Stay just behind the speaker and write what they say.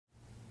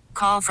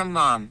Call from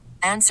mom.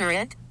 Answer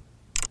it.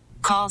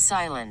 Call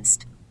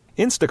silenced.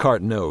 Instacart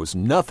knows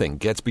nothing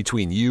gets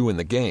between you and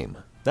the game.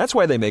 That's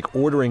why they make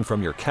ordering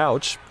from your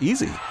couch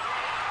easy.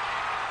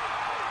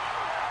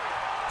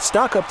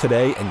 Stock up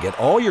today and get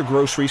all your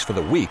groceries for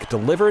the week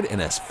delivered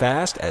in as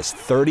fast as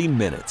 30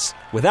 minutes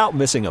without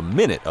missing a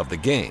minute of the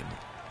game.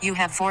 You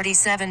have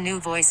 47 new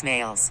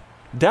voicemails.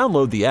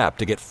 Download the app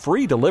to get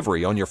free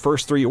delivery on your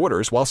first 3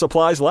 orders while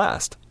supplies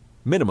last.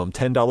 Minimum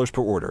 $10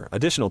 per order.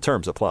 Additional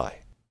terms apply.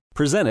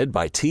 Presented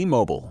by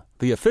T-Mobile,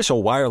 the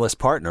official wireless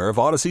partner of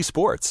Odyssey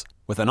Sports.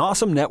 With an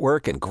awesome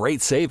network and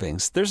great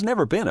savings, there's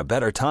never been a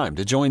better time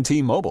to join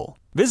T-Mobile.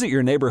 Visit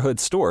your neighborhood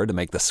store to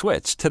make the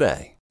switch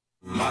today.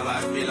 My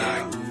life be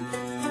like,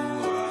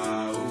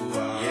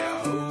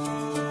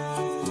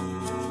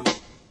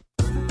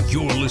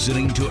 You're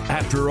listening to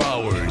After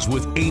Hours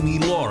with Amy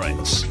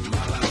Lawrence.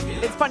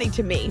 It's funny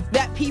to me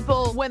that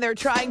people, when they're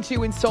trying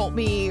to insult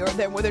me or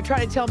when they're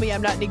trying to tell me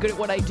I'm not any good at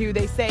what I do,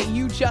 they say,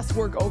 you just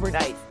work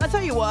overnight. I'll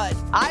tell you what,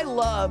 I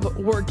love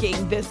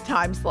working this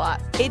time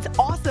slot. It's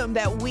awesome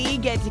that we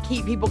get to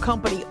keep people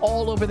company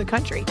all over the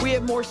country. We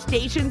have more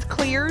stations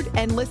cleared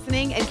and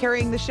listening and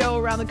carrying the show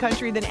around the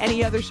country than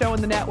any other show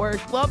in the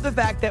network. Love the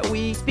fact that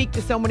we speak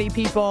to so many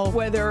people,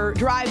 whether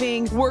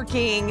driving,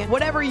 working,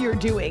 whatever you're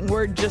doing.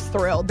 We're just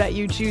thrilled that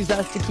you choose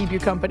us to keep you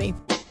company.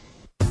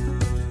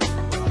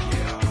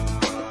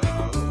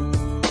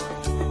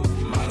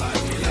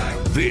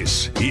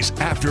 This is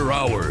After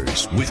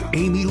Hours with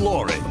Amy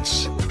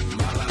Lawrence.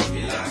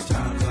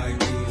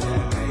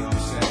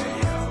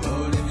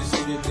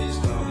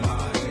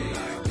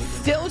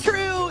 Still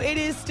true. It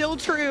is still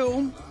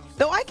true.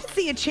 Though I can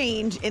see a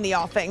change in the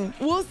offing.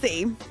 We'll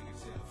see.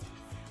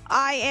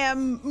 I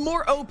am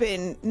more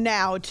open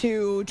now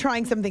to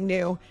trying something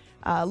new.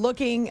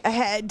 Looking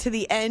ahead to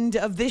the end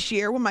of this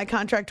year when my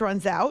contract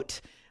runs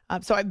out.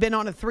 So I've been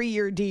on a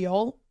 3-year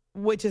deal,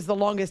 which is the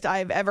longest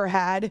I've ever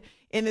had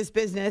in this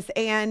business.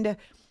 And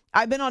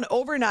I've been on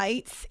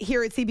overnights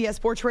here at CBS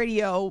Sports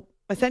Radio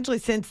essentially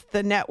since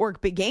the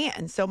network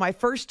began. So my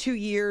first 2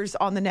 years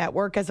on the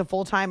network as a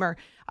full-timer,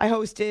 I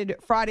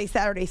hosted Friday,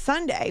 Saturday,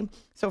 Sunday.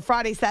 So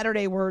Friday,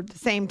 Saturday were the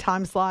same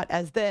time slot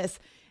as this.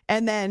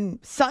 And then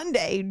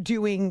Sunday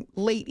doing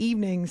late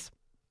evenings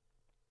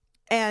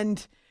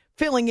and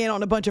filling in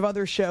on a bunch of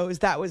other shows.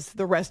 That was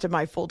the rest of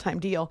my full-time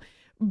deal.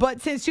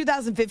 But since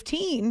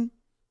 2015,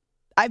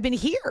 I've been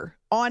here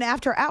on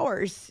After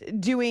Hours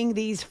doing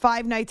these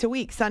 5 nights a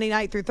week, Sunday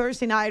night through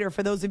Thursday night, or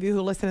for those of you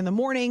who listen in the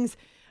mornings,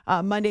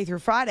 Monday through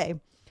Friday.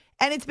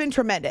 And it's been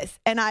tremendous.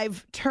 And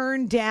I've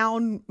turned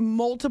down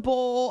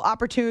multiple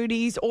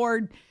opportunities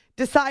or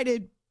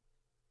decided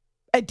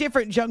at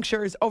different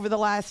junctures over the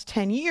last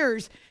 10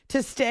 years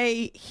to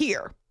stay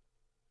here.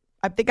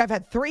 I think I've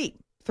had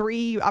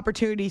three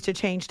opportunities to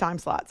change time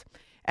slots,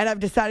 and I've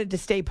decided to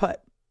stay put.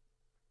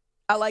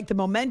 I like the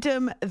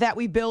momentum that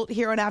we built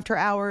here on After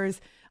Hours.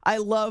 I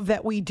love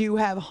that we do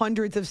have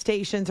hundreds of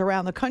stations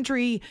around the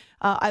country.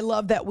 I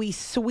love that we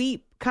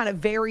sweep kind of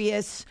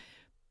various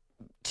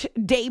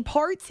day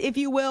parts, if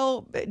you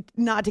will,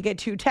 not to get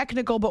too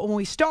technical, but when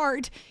we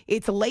start,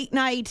 it's a late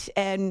night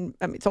and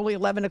it's only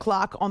 11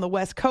 o'clock on the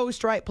West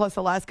Coast, right? Plus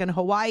Alaska and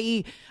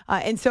Hawaii.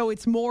 And so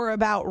it's more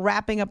about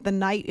wrapping up the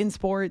night in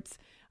sports.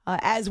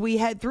 As we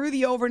head through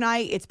the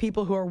overnight, it's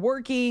people who are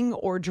working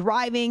or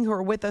driving who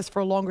are with us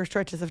for longer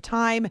stretches of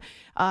time.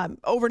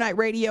 Overnight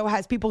radio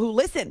has people who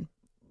listen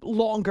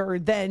longer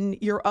than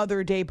your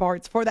other day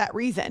parts for that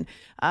reason,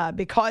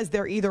 because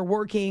they're either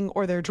working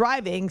or they're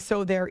driving.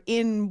 So they're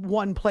in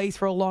one place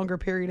for a longer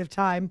period of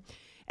time.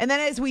 And then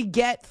as we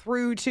get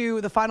through to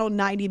the final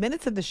 90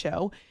 minutes of the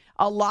show,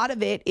 a lot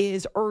of it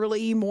is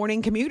early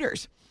morning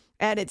commuters.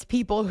 And it's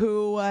people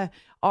who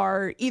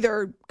are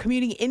either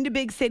commuting into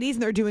big cities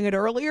and they're doing it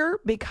earlier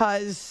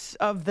because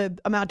of the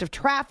amount of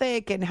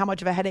traffic and how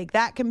much of a headache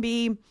that can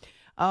be,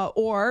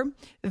 or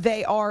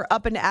they are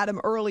up and at 'em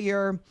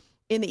earlier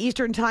in the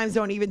Eastern time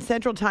zone, even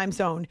Central time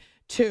zone,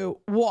 to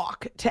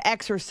walk, to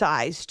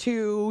exercise,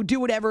 to do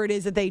whatever it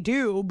is that they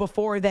do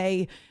before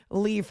they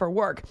leave for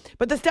work.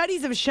 But the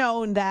studies have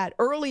shown that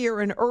earlier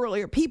and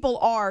earlier, people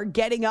are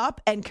getting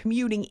up and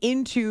commuting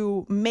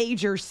into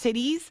major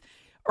cities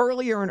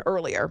earlier and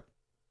earlier.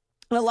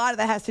 And a lot of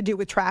that has to do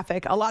with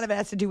traffic. A lot of it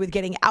has to do with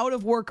getting out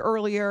of work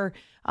earlier.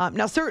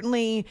 Now,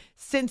 certainly,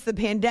 since the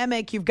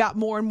pandemic, you've got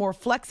more and more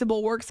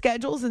flexible work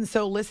schedules. And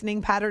so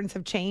listening patterns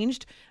have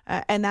changed.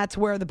 And that's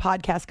where the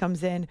podcast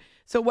comes in.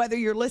 So whether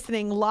you're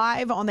listening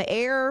live on the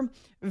air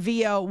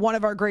via one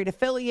of our great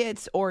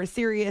affiliates or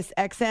Sirius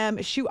XM,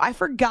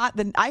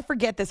 I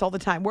forget this all the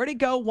time. Where'd it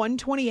go?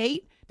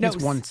 128? No, it's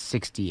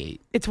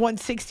 168. It's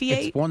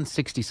 168? It's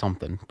 160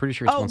 something. Pretty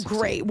sure it's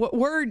 168. Oh, great.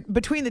 We're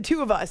between the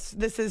two of us.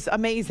 This is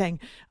amazing.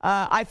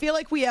 I feel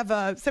like we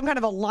have some kind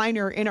of a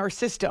liner in our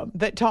system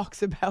that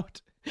talks about,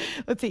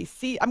 let's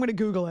see, I'm going to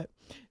Google it.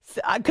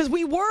 Because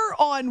we were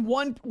on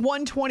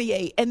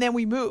 128 and then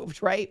we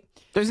moved, right?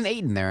 There's an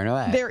 8 in there, I know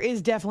that. There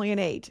is definitely an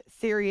 8.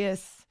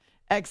 Sirius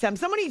XM.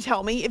 Somebody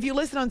tell me, if you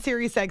listen on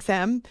Sirius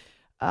XM,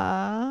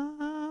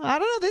 I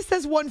don't know, this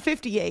says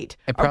 158.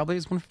 It probably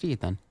is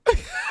 158 then.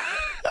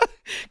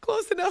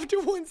 Close enough to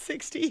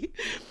 160.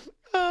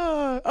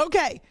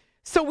 Okay.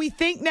 So we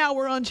think now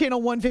we're on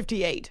channel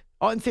 158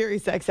 on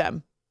Sirius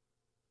XM.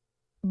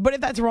 But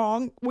if that's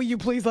wrong, will you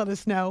please let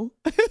us know?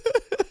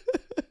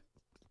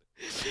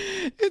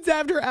 It's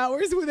After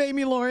Hours with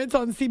Amy Lawrence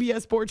on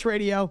CBS Sports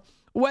Radio.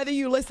 Whether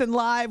you listen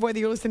live, whether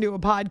you listen to a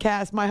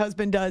podcast, my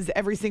husband does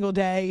every single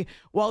day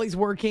while he's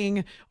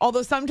working.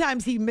 Although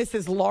sometimes he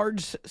misses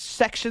large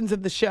sections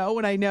of the show,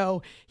 and I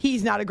know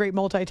he's not a great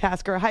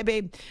multitasker. Hi,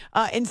 babe.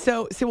 And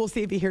so we'll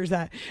see if he hears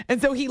that.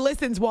 And so he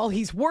listens while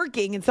he's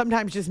working and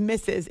sometimes just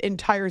misses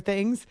entire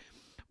things.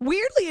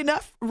 Weirdly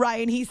enough,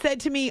 Ryan, he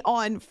said to me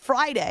on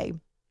Friday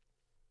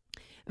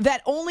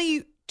that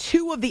only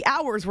 2 of the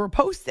hours were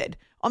posted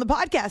on the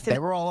podcast. They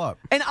were all up.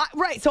 And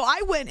so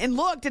I went and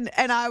looked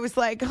and I was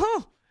like,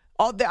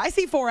 I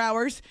see 4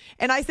 hours.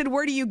 And I said,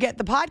 where do you get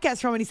the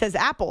podcast from? And he says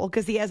Apple,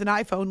 because he has an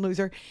iPhone,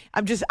 loser.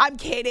 I'm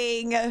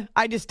kidding.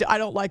 I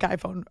don't like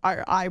iPhone,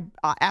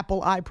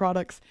 Apple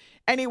products.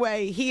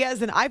 Anyway, he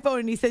has an iPhone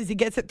and he says he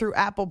gets it through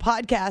Apple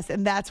Podcasts,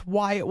 and that's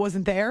why it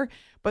wasn't there.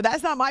 But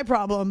that's not my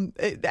problem.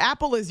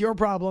 Apple is your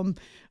problem.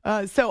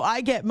 So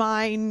I get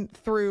mine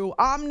through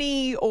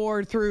Omni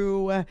or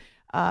through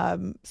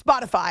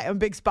Spotify. I'm a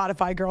big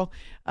Spotify girl.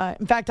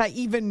 In fact, I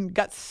even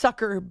got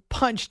sucker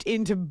punched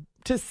into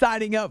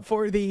signing up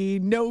for the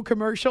no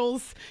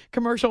commercials,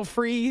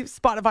 commercial-free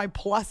Spotify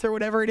Plus or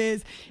whatever it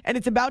is, and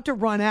it's about to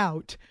run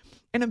out.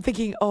 And I'm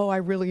thinking, I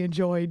really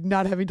enjoyed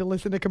not having to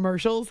listen to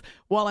commercials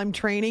while I'm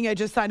training. I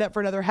just signed up for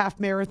another half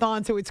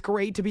marathon, so it's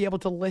great to be able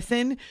to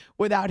listen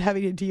without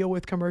having to deal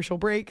with commercial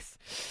breaks.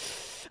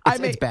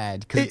 It's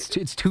bad because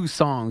it's 2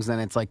 songs and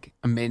it's like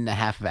a minute and a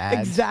half of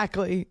ads.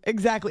 Exactly.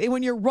 And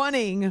when you're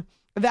running,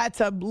 that's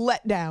a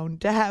letdown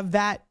to have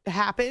that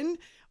happen.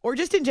 Or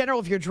just in general,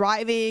 if you're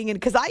driving, and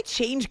because I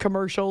change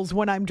commercials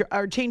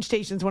or change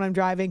stations when I'm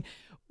driving.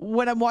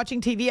 When I'm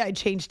watching TV, I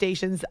change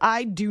stations.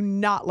 I do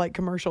not like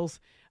commercials.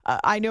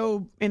 I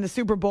know in the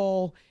Super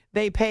Bowl,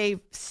 they pay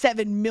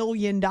 $7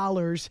 million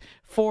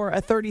for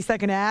a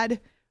 30-second ad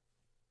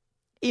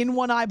in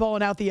one eyeball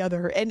and out the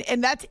other.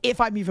 And that's if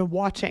I'm even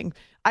watching.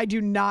 I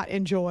do not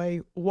enjoy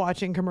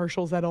watching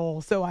commercials at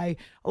all. So a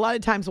lot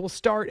of times will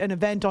start an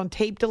event on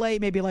tape delay,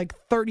 maybe like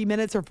 30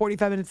 minutes or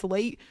 45 minutes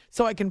late,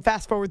 so I can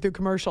fast forward through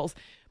commercials.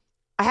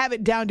 I have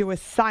it down to a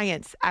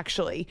science,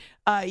 actually.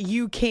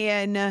 You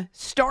can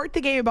start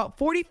the game about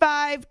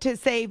 45 to,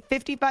 say,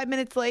 55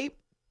 minutes late,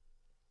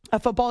 a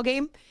football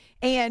game,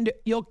 and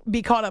you'll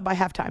be caught up by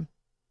halftime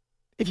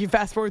if you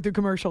fast forward through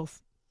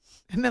commercials.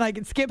 And then I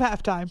can skip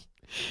halftime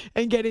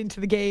and get into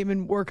the game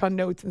and work on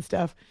notes and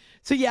stuff.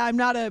 So yeah, I'm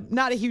not a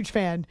huge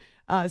fan.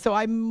 So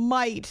I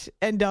might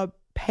end up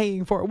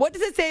paying for it. What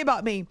does it say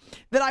about me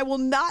that I will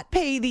not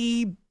pay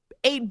the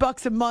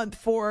 $8 a month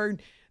for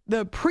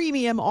the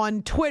premium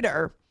on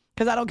Twitter,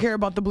 because I don't care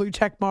about the blue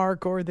check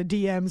mark or the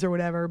DMs or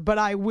whatever, but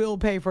I will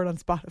pay for it on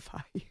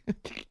Spotify.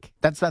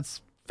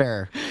 That's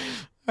fair.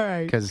 All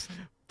right. Because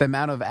the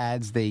amount of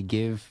ads they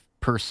give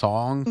per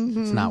song,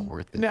 it's not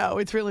worth it. No,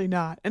 it's really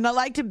not. And I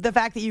liked the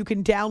fact that you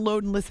can download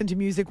and listen to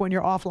music when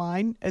you're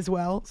offline as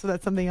well. So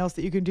that's something else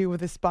that you can do with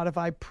this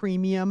Spotify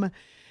Premium.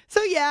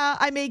 So yeah,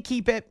 I may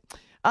keep it.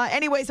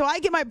 Anyway, so I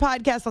get my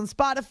podcast on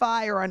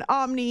Spotify or on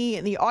Omni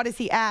and the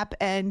Odyssey app,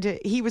 and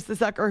he was the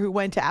sucker who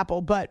went to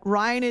Apple. But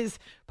Ryan is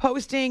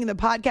posting. The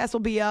podcast will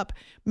be up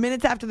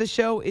minutes after the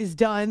show is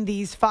done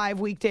these 5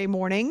 weekday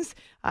mornings.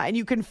 And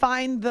you can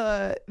find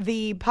the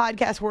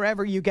podcast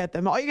wherever you get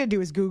them. All you got to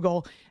do is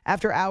Google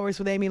After Hours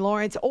with Amy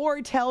Lawrence,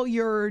 or tell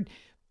the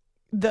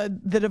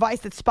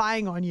device that's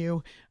spying on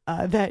you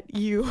that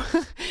you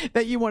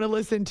want to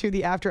listen to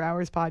the After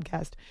Hours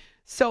podcast.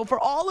 So for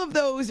all of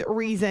those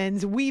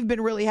reasons, we've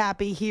been really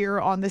happy here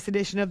on this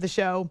edition of the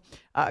show.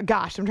 I'm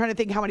trying to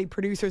think how many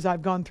producers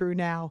I've gone through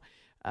now.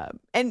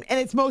 And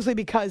it's mostly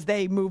because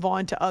they move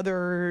on to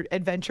other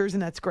adventures,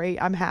 and that's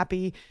great. I'm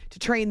happy to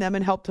train them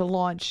and help to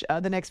launch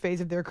the next phase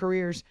of their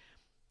careers.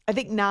 I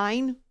think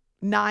nine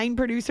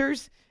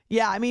producers.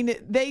 Yeah, I mean,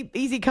 they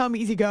easy come,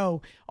 easy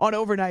go on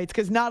overnights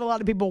because not a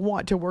lot of people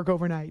want to work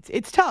overnights.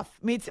 It's tough.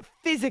 I mean, it's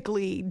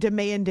physically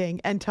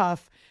demanding and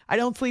tough. I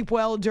don't sleep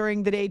well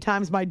during the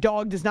daytimes. My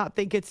dog does not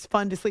think it's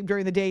fun to sleep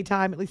during the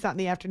daytime, at least not in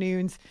the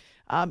afternoons.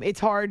 It's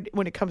hard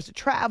when it comes to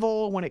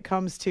travel, when it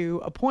comes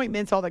to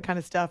appointments, all that kind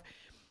of stuff.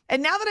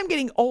 And now that I'm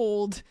getting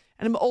old,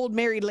 and I'm an old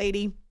married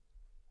lady,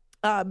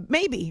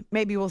 maybe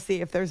we'll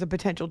see if there's a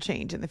potential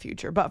change in the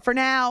future. But for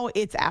now,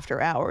 it's After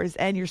Hours,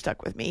 and you're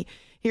stuck with me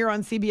here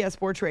on CBS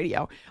Sports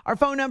Radio. Our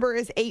phone number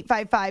is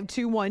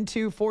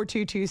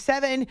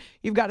 855-212-4227.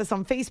 You've got us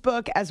on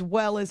Facebook as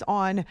well as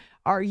on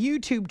our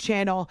YouTube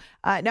channel.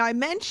 Now, I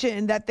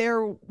mentioned that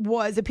there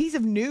was a piece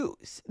of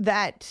news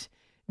that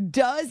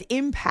does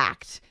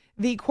impact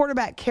the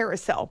quarterback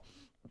carousel.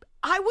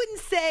 I wouldn't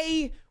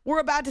say we're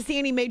about to see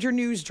any major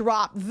news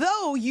drop,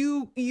 though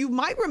you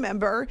might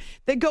remember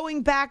that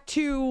going back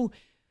to,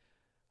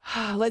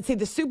 let's say,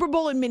 the Super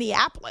Bowl in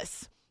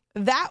Minneapolis,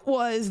 that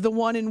was the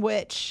one in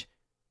which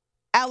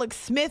Alex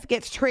Smith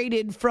gets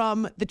traded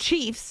from the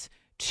Chiefs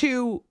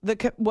to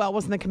it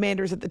wasn't the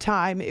Commanders at the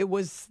time. It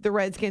was the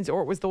Redskins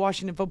or it was the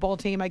Washington football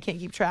team. I can't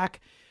keep track.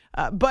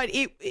 But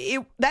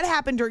that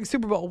happened during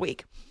Super Bowl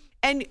week.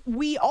 And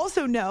we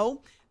also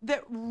know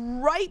that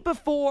right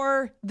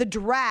before the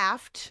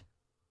draft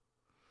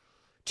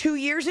 2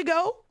 years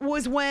ago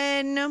was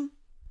when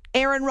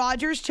Aaron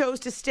Rodgers chose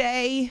to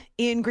stay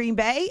in Green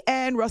Bay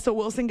and Russell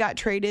Wilson got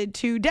traded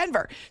to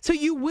Denver. So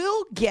you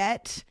will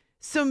get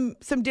some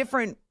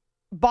different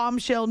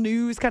bombshell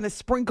news kind of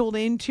sprinkled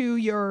into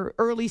your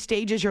early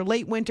stages, your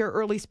late winter,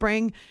 early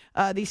spring,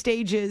 these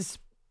stages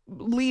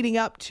leading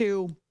up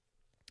to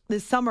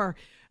this summer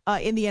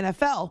in the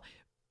NFL.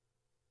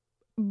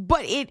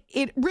 But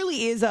it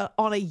really is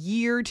on a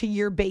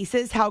year-to-year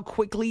basis how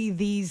quickly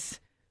these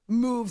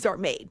moves are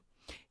made.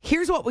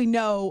 Here's what we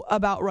know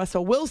about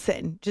Russell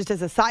Wilson, just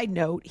as a side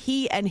note.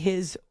 He and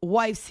his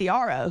wife,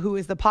 Ciara, who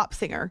is the pop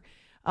singer,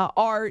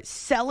 are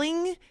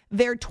selling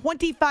their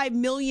 $25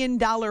 million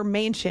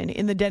mansion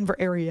in the Denver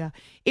area.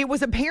 It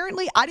was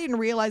apparently, I didn't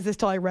realize this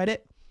till I read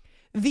it,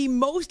 the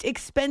most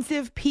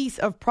expensive piece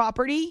of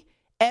property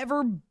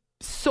ever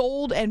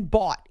sold and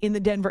bought in the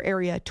Denver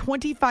area.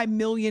 $25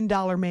 million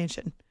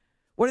mansion.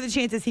 What are the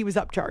chances he was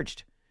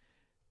upcharged?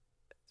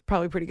 It's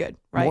probably pretty good,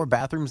 right? More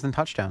bathrooms than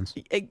touchdowns.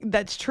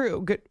 That's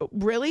true. Good.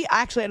 Really?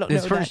 Actually, I don't know.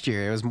 His first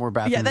year, it was more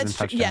bathrooms than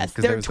touchdowns. Yes,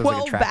 there are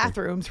 12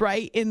 bathrooms,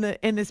 right, in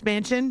this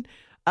mansion.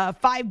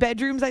 5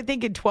 bedrooms, I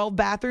think, and 12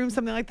 bathrooms,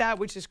 something like that,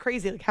 which is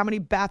crazy. Like, how many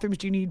bathrooms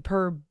do you need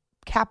per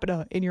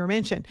capita in your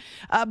mansion?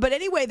 But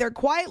anyway, they're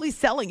quietly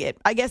selling it.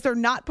 I guess they're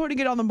not putting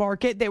it on the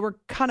market. They were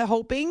kind of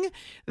hoping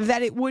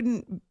that it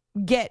wouldn't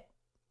get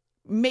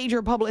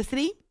major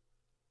publicity.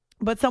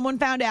 But someone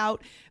found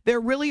out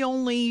they're really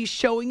only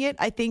showing it,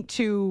 I think,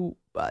 to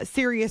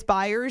serious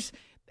buyers,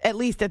 at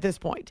least at this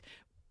point.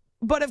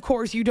 But, of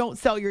course, you don't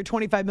sell your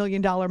 $25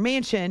 million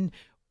mansion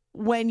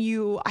when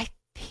I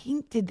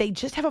think, did they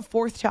just have a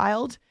 4th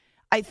child?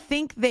 I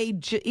think they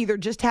either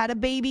just had a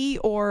baby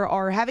or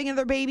are having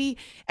another baby.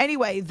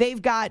 Anyway,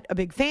 they've got a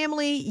big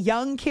family,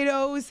 young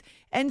kiddos.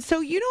 And so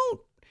you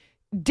don't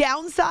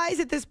downsize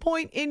at this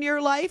point in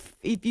your life.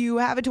 If you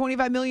have a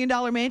 $25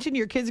 million mansion,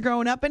 your kid's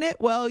growing up in it,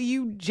 well,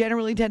 you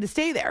generally tend to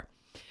stay there.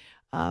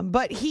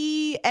 But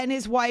he and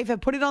his wife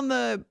have put it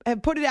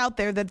out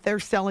there that they're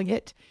selling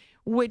it,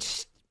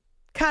 which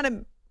kind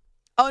of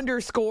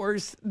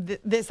underscores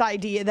this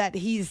idea that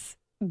he's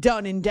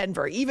done in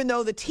Denver, even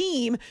though the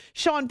team,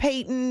 Sean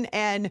Payton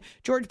and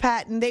George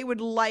Patton, they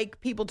would like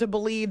people to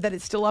believe that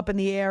it's still up in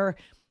the air.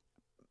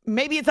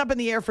 Maybe it's up in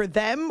the air for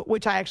them,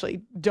 which I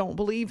actually don't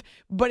believe,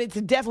 but it's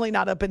definitely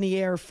not up in the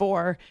air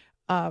for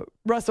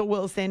Russell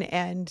Wilson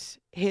and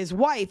his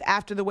wife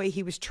after the way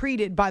he was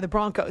treated by the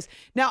Broncos.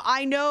 Now,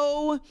 I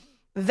know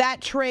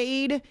that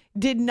trade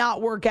did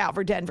not work out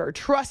for Denver.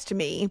 Trust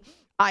me,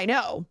 I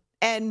know.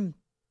 And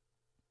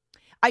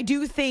I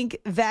do think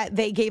that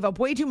they gave up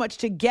way too much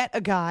to get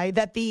a guy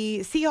that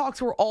the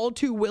Seahawks were all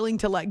too willing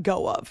to let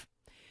go of.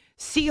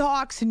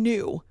 Seahawks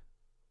knew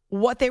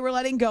what they were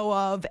letting go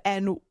of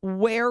and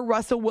where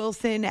Russell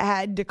Wilson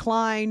had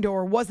declined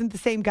or wasn't the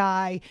same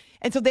guy.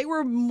 And so they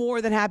were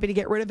more than happy to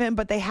get rid of him,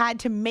 but they had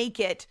to make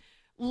it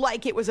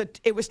like it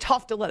was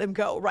tough to let him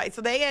go, right?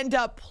 So they end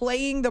up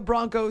playing the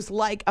Broncos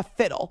like a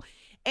fiddle.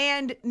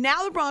 And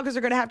now the Broncos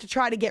are going to have to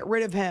try to get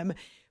rid of him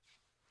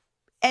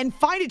and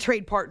find a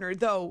trade partner,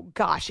 though,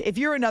 gosh, if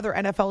you're another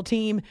NFL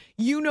team,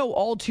 you know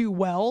all too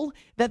well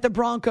that the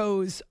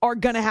Broncos are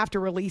going to have to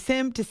release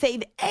him to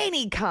save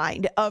any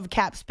kind of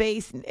cap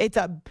space. It's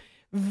a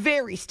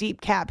very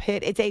steep cap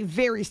hit. It's a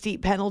very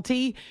steep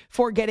penalty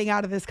for getting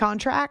out of this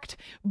contract,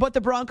 but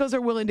the Broncos are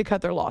willing to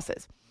cut their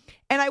losses.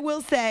 And I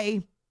will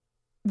say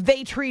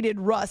they treated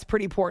Russ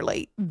pretty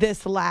poorly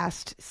this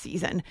last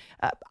season.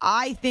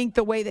 I think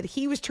the way that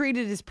he was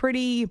treated is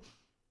pretty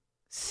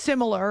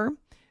similar.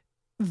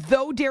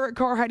 Though Derek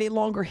Carr had a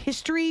longer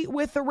history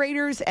with the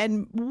Raiders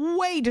and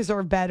way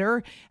deserved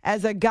better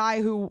as a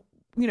guy who,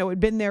 had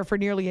been there for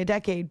nearly a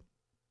decade,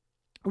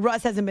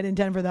 Russ hasn't been in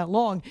Denver that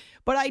long.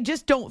 But I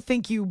just don't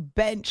think you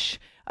bench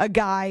a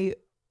guy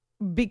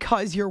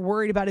because you're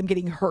worried about him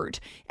getting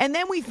hurt. And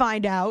then we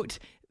find out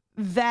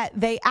that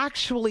they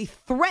actually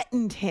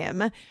threatened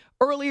him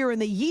earlier in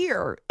the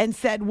year and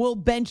said, we'll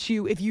bench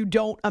you if you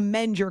don't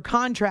amend your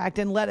contract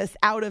and let us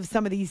out of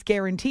some of these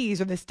guarantees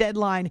or this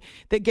deadline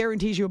that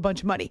guarantees you a bunch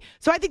of money.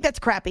 So I think that's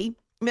crappy.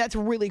 I mean, that's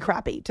really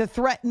crappy to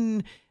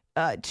threaten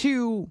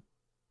to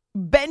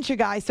bench a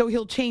guy so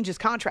he'll change his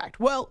contract.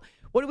 Well,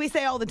 what do we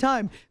say all the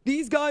time?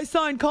 These guys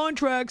sign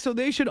contracts, so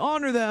they should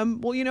honor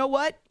them. Well, you know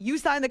what? You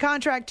signed the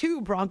contract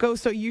too,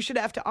 Broncos, so you should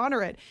have to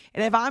honor it.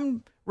 And if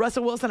I'm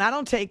Russell Wilson, I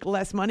don't take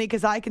less money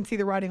because I can see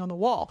the writing on the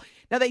wall.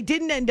 Now, they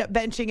didn't end up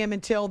benching him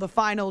until the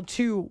final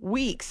 2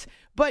 weeks.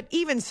 But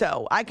even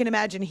so, I can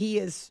imagine he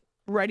is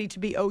ready to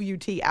be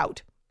OUT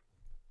out.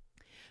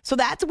 So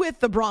that's with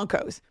the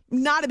Broncos.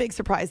 Not a big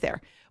surprise there.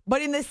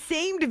 But in the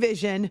same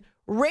division,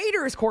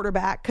 Raiders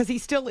quarterback, because he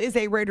still is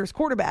a Raiders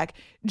quarterback,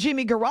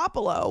 Jimmy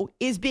Garoppolo,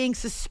 is being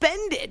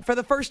suspended for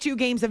the first 2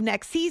 games of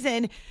next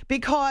season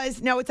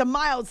because, now it's a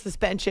mild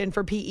suspension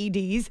for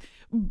PEDs,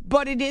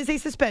 but it is a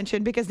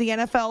suspension because the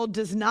NFL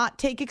does not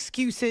take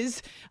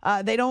excuses.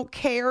 They don't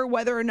care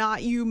whether or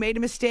not you made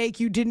a mistake,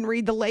 you didn't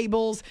read the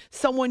labels,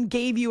 someone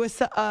gave you a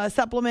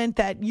supplement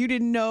that you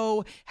didn't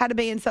know had a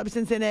banned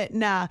substance in it.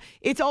 Nah,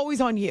 it's always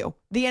on you.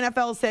 The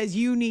NFL says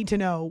you need to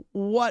know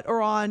what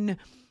are on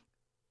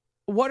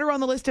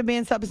the list of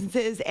banned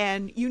substances,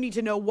 and you need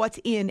to know what's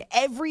in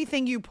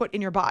everything you put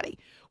in your body.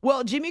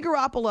 Well, Jimmy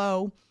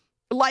Garoppolo,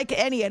 like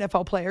any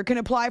NFL player, can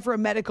apply for a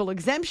medical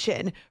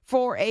exemption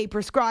for a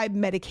prescribed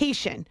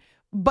medication,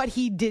 but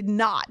he did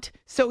not.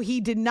 So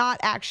he did not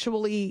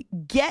actually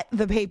get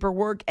the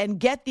paperwork and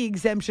get the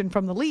exemption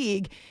from the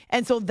league.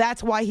 And so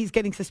that's why he's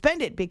getting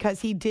suspended,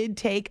 because he did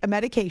take a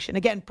medication.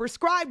 Again,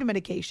 prescribed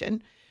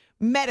medication,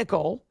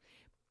 medical,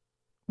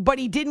 but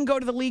he didn't go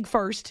to the league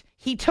first.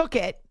 He took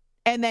it,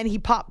 and then he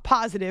popped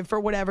positive for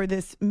whatever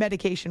this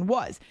medication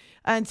was.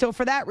 And so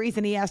for that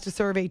reason, he has to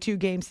serve a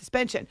 2-game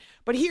suspension.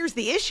 But here's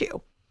the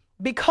issue.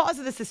 Because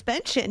of the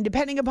suspension,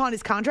 depending upon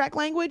his contract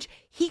language,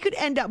 he could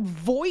end up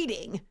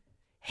voiding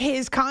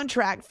his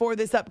contract for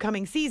this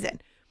upcoming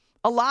season.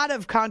 A lot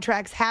of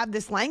contracts have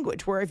this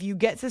language where if you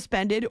get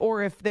suspended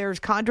or if there's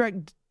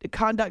conduct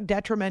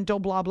detrimental,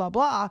 blah, blah,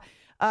 blah,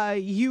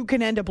 you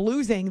can end up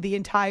losing the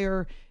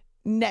entire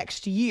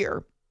next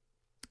year.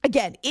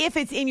 Again, if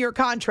it's in your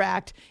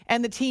contract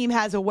and the team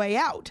has a way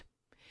out.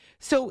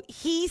 So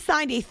he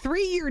signed a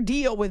 3-year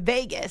deal with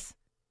Vegas.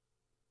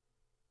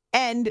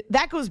 And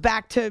that goes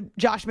back to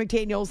Josh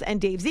McDaniels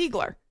and Dave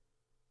Ziegler.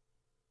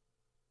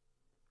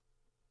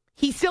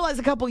 He still has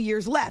a couple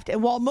years left.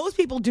 And while most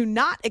people do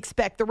not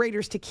expect the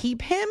Raiders to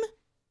keep him,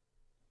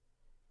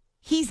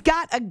 he's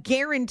got a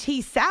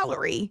guarantee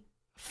salary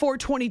for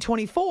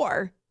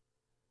 2024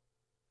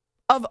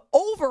 of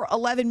over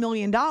 $11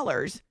 million.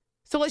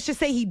 So let's just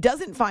say he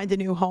doesn't find a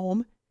new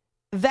home.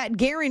 That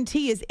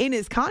guarantee is in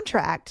his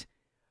contract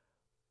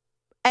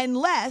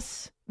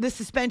unless the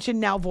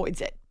suspension now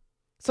voids it.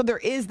 So there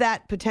is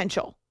that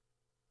potential.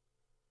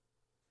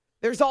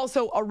 There's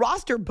also a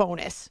roster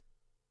bonus.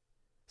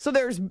 So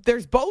there's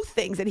both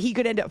things that he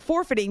could end up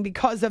forfeiting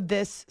because of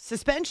this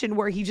suspension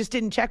where he just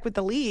didn't check with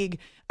the league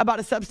about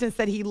a substance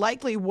that he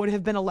likely would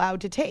have been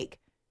allowed to take.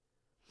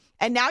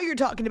 And now you're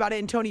talking about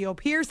Antonio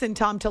Pierce and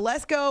Tom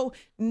Telesco,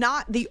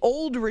 not the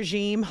old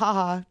regime,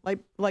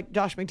 like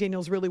Josh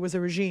McDaniels really was a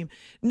regime,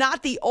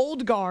 not the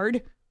old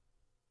guard.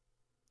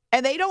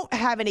 And they don't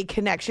have any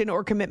connection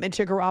or commitment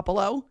to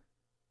Garoppolo.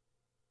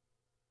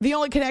 The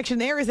only connection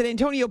there is that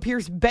Antonio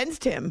Pierce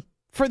benched him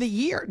for the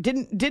year,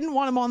 didn't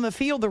want him on the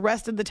field the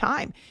rest of the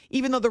time.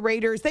 Even though the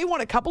Raiders, they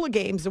won a couple of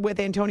games with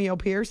Antonio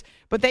Pierce,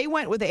 but they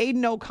went with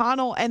Aiden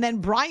O'Connell and then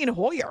Brian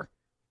Hoyer.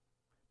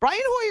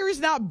 Brian Hoyer is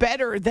not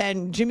better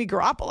than Jimmy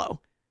Garoppolo.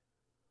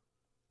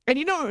 And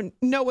you don't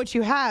know what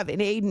you have in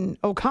Aiden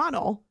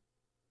O'Connell,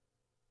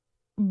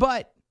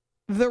 but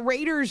the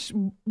Raiders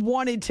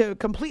wanted to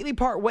completely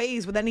part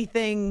ways with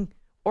anything,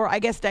 or I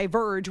guess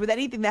diverge with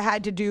anything that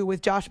had to do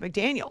with Josh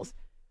McDaniels.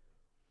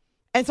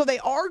 And so they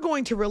are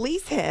going to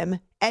release him,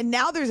 and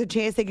now there's a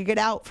chance they could get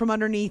out from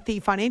underneath the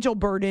financial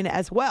burden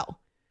as well.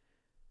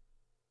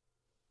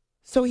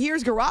 So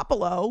here's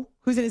Garoppolo,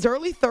 who's in his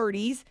early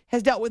 30s,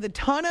 has dealt with a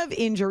ton of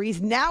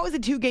injuries, now is a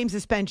 2-game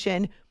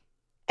suspension,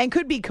 and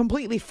could be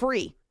completely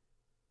free.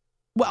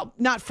 Well,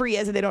 not free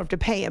as in they don't have to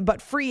pay him,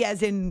 but free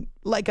as in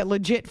like a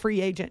legit free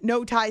agent.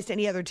 No ties to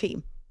any other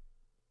team.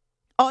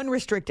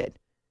 Unrestricted.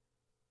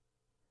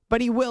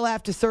 But he will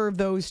have to serve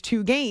those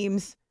 2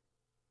 games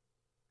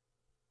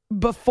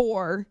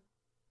before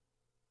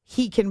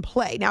he can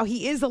play. Now,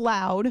 he is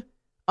allowed,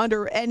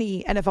 under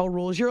any NFL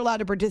rules, you're allowed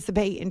to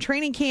participate in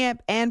training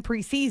camp and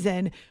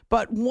preseason,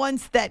 but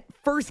once that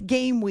first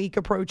game week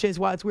approaches,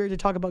 well, it's weird to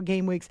talk about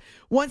game weeks,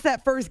 once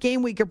that first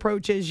game week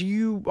approaches,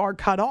 you are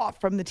cut off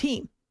from the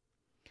team.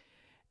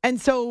 And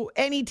so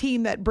any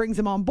team that brings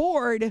him on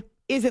board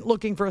isn't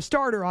looking for a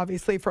starter,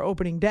 obviously, for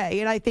opening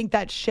day, and I think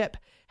that ship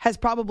has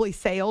probably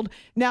sailed.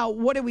 Now,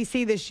 what did we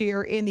see this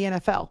year in the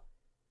NFL?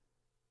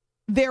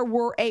 There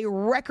were a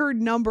record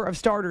number of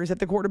starters at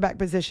the quarterback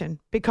position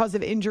because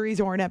of injuries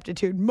or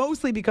ineptitude,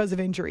 mostly because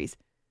of injuries.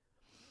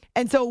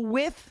 And so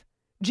with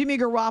Jimmy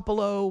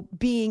Garoppolo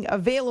being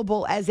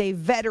available as a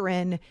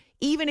veteran,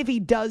 even if he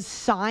does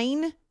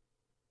sign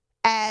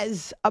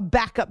as a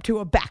backup to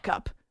a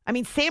backup. I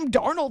mean, Sam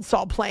Darnold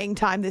saw playing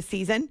time this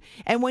season,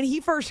 and when he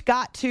first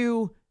got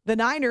to the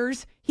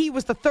Niners, he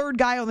was the 3rd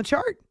guy on the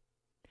chart.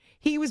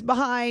 He was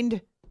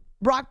behind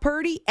Brock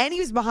Purdy, and he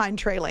was behind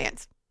Trey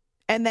Lance.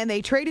 And then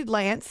they traded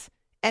Lance,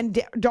 and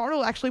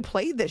Darnold actually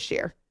played this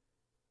year.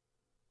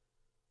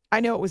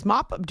 I know it was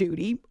mop-up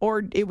duty,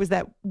 or it was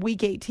that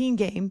Week 18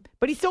 game,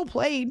 but he still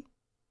played.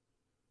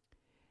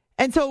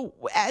 And so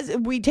as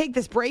we take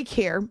this break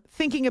here,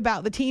 thinking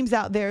about the teams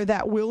out there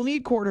that will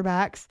need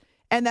quarterbacks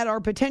and that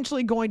are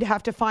potentially going to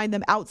have to find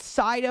them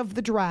outside of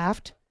the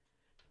draft,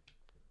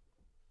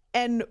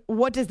 And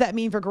what does that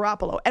mean for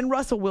Garoppolo? And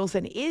Russell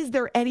Wilson, is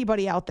there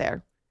anybody out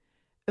there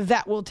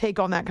that will take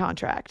on that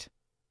contract?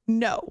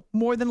 No.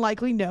 More than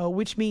likely no,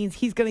 which means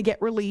he's going to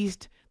get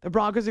released. The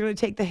Broncos are going to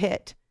take the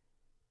hit.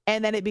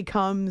 And then it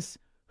becomes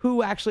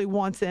who actually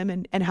wants him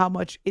and how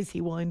much is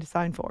he willing to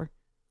sign for.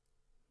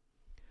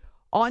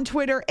 On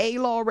Twitter,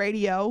 A-Law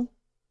Radio,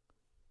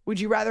 would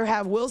you rather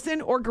have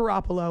Wilson or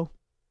Garoppolo?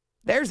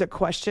 There's a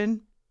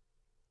question.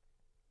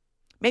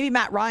 Maybe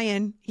Matt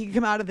Ryan, he could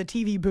come out of the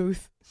TV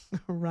booth.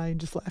 Ryan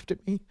just laughed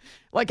at me.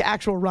 Like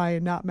actual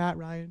Ryan, not Matt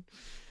Ryan.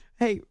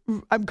 Hey,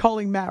 I'm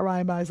calling Matt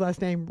Ryan by his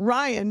last name.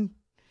 Ryan,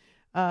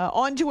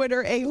 on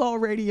Twitter, A-Law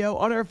Radio,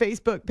 on our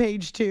Facebook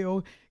page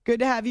too.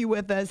 Good to have you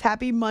with us.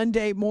 Happy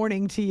Monday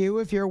morning to you.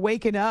 If you're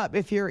waking up,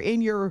 if you're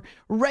in your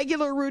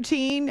regular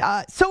routine,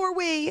 so are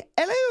we.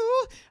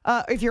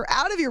 Hello. If you're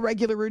out of your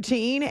regular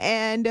routine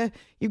and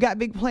you've got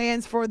big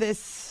plans for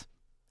this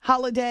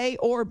holiday,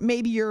 or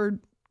maybe you're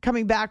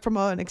coming back from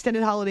an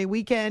extended holiday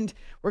weekend,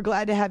 we're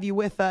glad to have you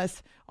with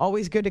us.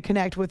 Always good to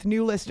connect with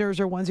new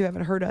listeners or ones who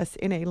haven't heard us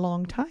in a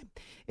long time.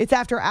 It's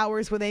After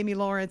Hours with Amy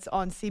Lawrence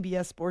on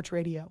CBS Sports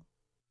Radio.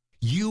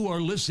 You are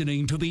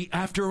listening to the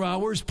After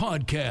Hours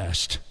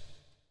Podcast.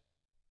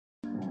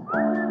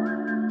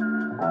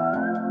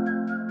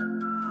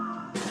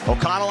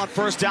 O'Connell on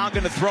first down,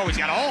 going to throw. He's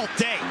got all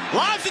day.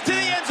 Lobs it to the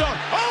end zone.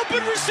 Open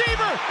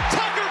receiver.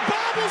 Tucker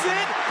bobbles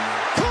it.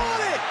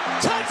 Caught it.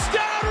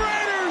 Touchdown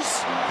Raiders.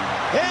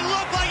 It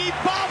looked like he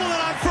bobbled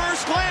it on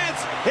first glance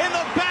in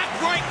the back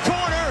right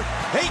corner.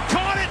 He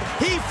caught it.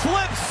 He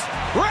flips.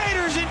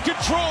 Raiders in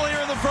control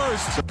here in the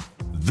first.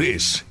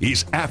 This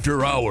is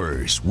After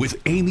Hours with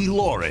Amy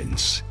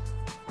Lawrence.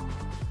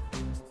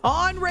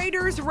 On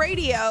Raiders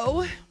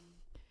Radio,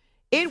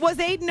 it was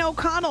Aiden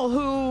O'Connell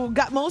who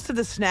got most of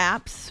the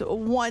snaps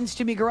once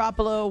Jimmy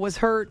Garoppolo was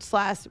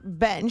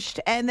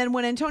hurt/benched. And then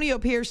when Antonio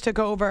Pierce took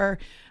over,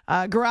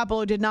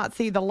 Garoppolo did not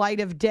see the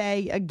light of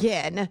day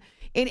again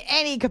in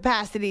any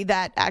capacity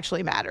that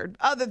actually mattered,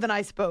 other than,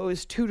 I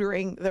suppose,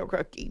 tutoring the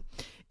rookie.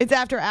 It's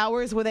After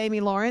Hours with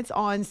Amy Lawrence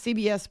on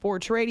CBS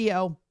Sports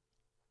Radio.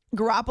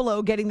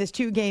 Garoppolo getting this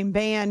 2-game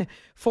ban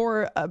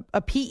for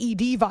a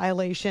PED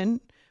violation.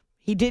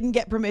 He didn't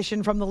get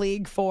permission from the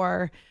league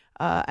for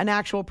an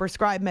actual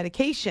prescribed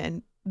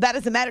medication. That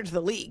doesn't matter to the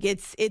league.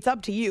 It's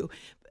up to you.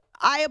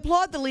 I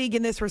applaud the league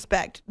in this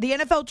respect. The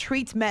NFL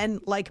treats men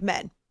like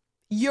men.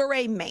 You're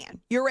a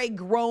man. You're a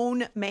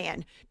grown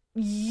man.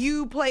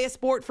 You play a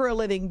sport for a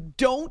living.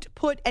 Don't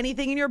put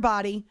anything in your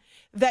body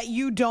that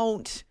you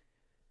don't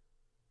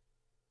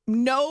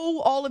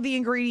know all of the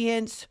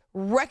ingredients,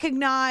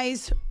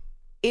 recognize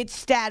its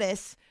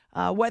status,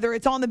 whether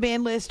it's on the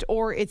ban list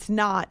or it's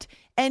not.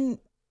 And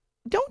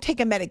don't take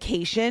a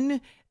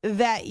medication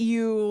that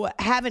you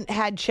haven't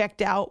had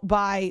checked out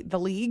by the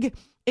league.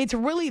 It's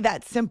really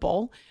that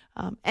simple.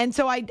 And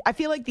so I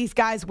feel like these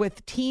guys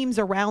with teams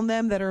around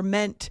them that are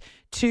meant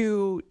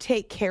to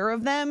take care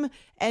of them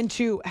and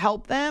to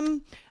help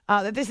them,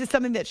 that this is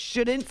something that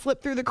shouldn't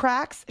slip through the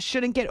cracks,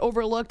 shouldn't get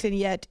overlooked, and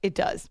yet it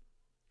does.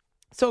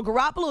 So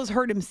Garoppolo's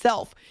hurt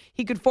himself.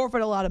 He could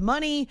forfeit a lot of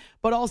money,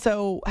 but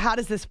also how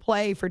does this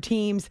play for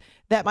teams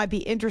that might be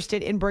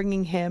interested in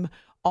bringing him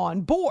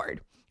on board?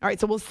 All right,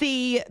 so we'll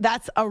see.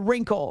 That's a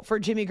wrinkle for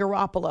Jimmy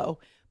Garoppolo.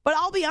 But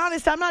I'll be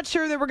honest, I'm not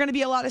sure there were going to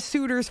be a lot of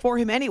suitors for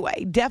him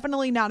anyway.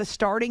 Definitely not a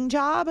starting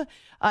job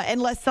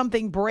unless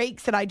something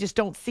breaks and I just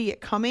don't see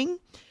it coming.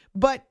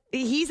 But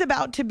he's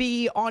about to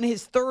be on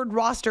his third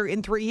roster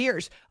in 3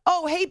 years.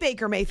 Oh, hey,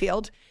 Baker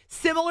Mayfield.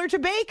 Similar to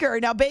Baker.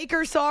 Now,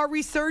 Baker saw a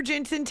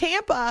resurgence in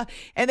Tampa,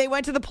 and they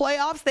went to the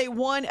playoffs. They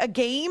won a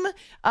game.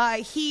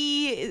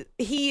 He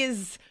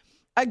is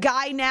a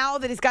guy now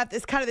that has got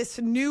this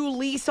new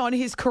lease on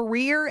his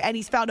career, and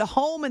he's found a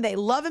home, and they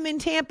love him in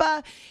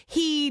Tampa.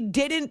 He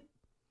didn't.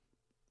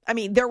 I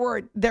mean, there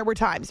were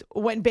times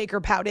when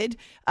Baker pouted,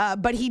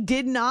 but he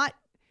did not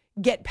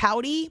get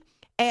pouty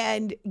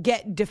and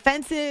get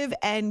defensive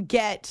and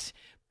get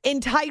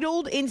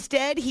entitled.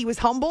 Instead, he was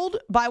humbled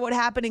by what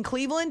happened in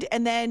Cleveland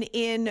and then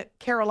in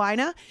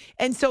Carolina.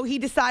 And so he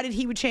decided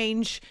he would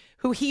change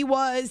who he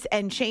was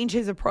and change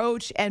his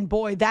approach. And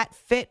boy, that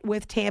fit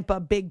with Tampa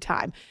big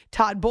time.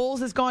 Todd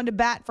Bowles has gone to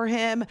bat for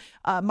him.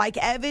 Mike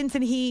Evans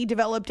and he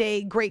developed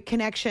a great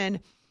connection.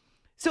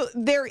 So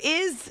there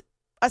is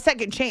a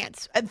second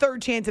chance, a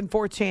third chance, and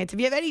fourth chance. If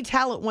you have any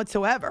talent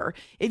whatsoever,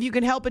 if you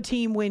can help a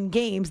team win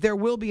games, there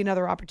will be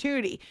another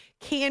opportunity.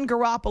 Can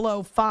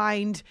Garoppolo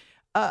find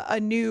a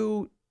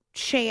new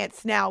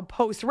chance now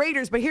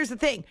post-Raiders? But here's the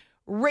thing.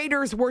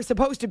 Raiders were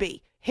supposed to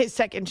be his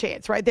second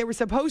chance, right? They were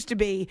supposed to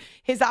be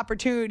his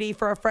opportunity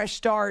for a fresh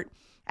start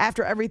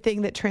after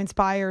everything that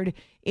transpired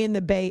in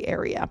the Bay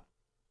Area.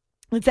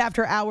 It's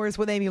After Hours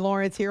with Amy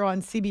Lawrence here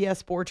on CBS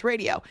Sports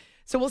Radio.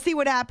 So we'll see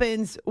what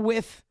happens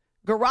with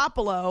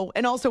Garoppolo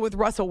and also with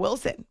Russell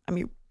Wilson. I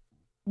mean,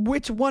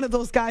 which one of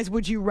those guys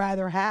would you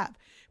rather have?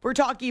 We're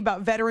talking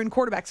about veteran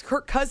quarterbacks.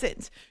 Kirk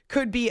Cousins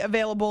could be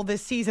available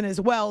this season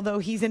as well, though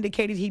he's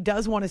indicated he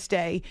does want to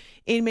stay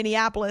in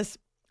Minneapolis,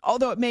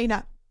 although it may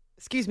not,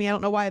 I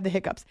don't know why I have the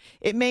hiccups.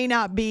 It may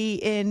not be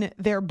in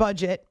their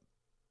budget.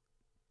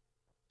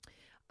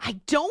 I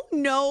don't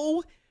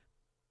know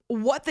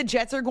what the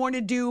Jets are going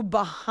to do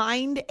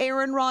behind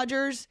Aaron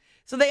Rodgers.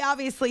 So they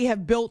obviously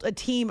have built a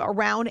team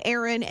around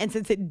Aaron, and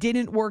since it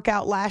didn't work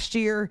out last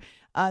year,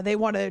 they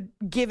want to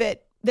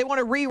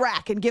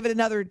re-rack and give it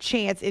another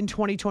chance in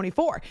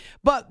 2024.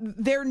 But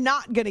they're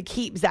not going to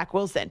keep Zach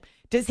Wilson.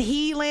 Does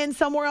he land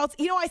somewhere else?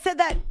 I said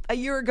that a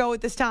year ago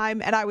at this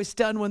time, and I was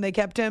stunned when they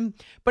kept him.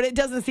 But it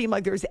doesn't seem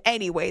like there's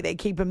any way they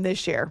keep him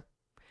this year.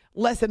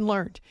 Lesson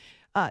learned.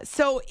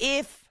 So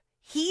if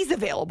he's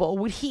available,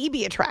 would he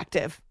be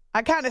attractive?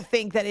 I kind of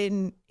think that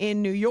in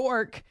New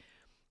York,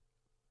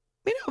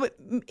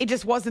 it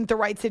just wasn't the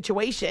right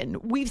situation.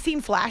 We've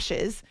seen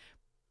flashes,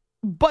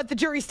 but the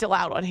jury's still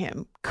out on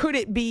him. Could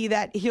it be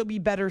that he'll be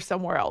better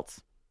somewhere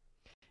else?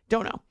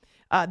 Don't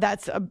know.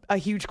 That's a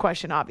huge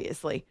question,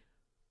 obviously.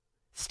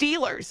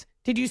 Steelers,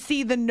 did you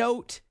see the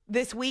note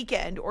this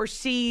weekend or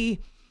see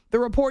the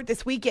report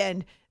this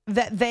weekend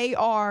that they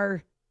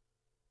are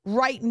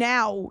right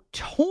now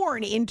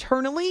torn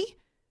internally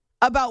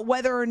about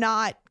whether or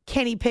not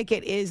Kenny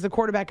Pickett is the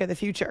quarterback of the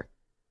future?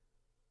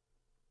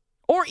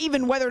 Or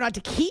even whether or not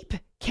to keep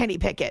Kenny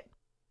Pickett.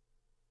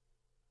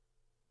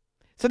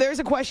 So there's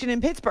a question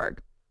in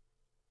Pittsburgh.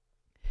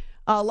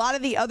 A lot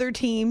of the other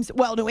teams,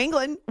 New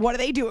England, what do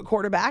they do at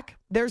quarterback?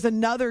 There's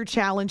another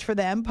challenge for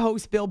them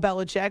post Bill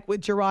Belichick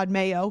with Gerard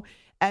Mayo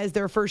as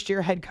their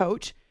first-year head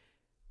coach.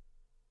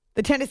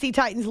 The Tennessee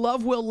Titans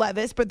love Will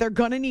Levis, but they're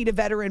going to need a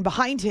veteran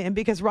behind him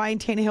because Ryan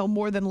Tannehill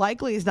more than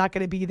likely is not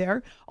going to be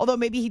there, although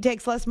maybe he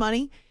takes less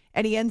money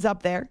and he ends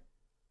up there.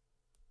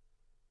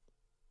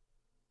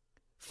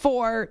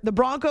 For the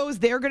Broncos,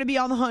 they're going to be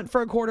on the hunt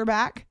for a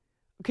quarterback.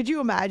 Could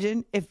you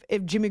imagine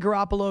if Jimmy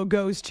Garoppolo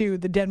goes to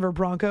the Denver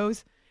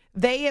Broncos?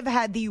 They have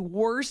had the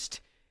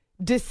worst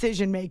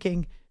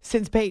decision-making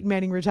since Peyton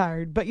Manning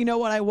retired. But you know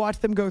what? I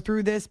watched them go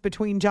through this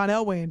between John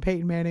Elway and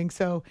Peyton Manning,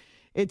 so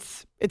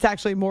it's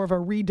actually more of a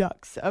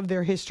redux of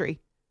their history.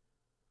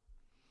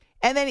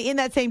 And then in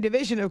that same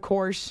division, of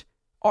course,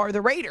 are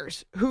the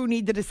Raiders, who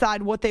need to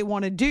decide what they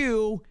want to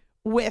do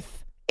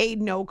with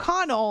Aiden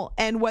O'Connell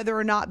and whether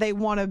or not they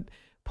want to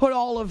put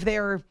all of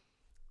their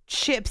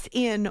chips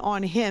in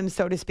on him,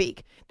 so to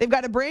speak. They've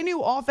got a brand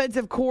new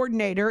offensive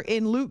coordinator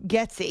in Luke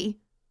Getsy,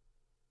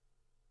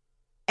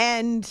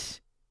 and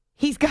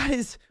he's got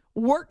his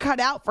work cut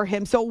out for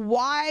him. So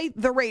why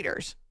the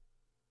Raiders?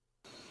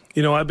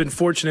 I've been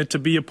fortunate to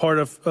be a part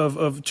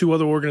of two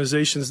other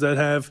organizations that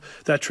have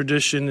that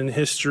tradition and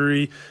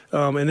history.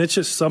 And it's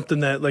just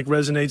something that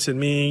resonates in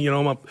me.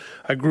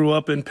 I grew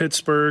up in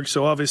Pittsburgh,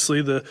 so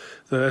obviously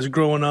as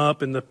growing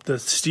up and the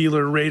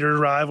Steeler Raider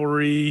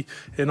rivalry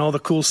and all the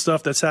cool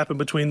stuff that's happened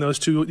between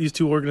these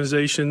two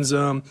organizations.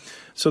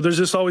 So there's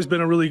just always been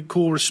a really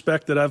cool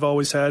respect that I've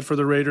always had for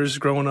the Raiders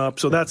growing up.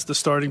 So that's the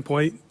starting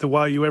point to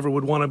why you ever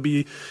would want to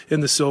be in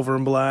the silver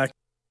and black.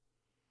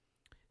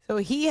 So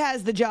he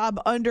has the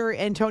job under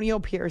Antonio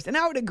Pierce. And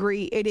I would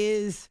agree, it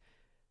is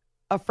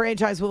a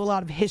franchise with a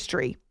lot of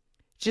history,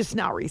 just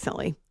not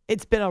recently.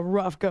 It's been a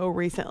rough go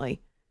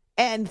recently.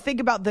 And think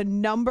about the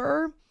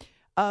number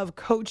of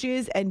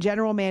coaches and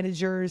general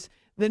managers,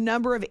 the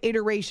number of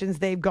iterations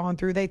they've gone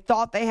through. They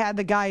thought they had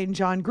the guy in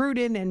John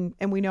Gruden,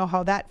 and we know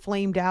how that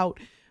flamed out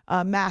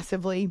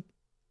massively.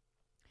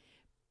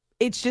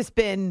 It's just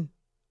been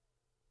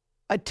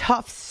a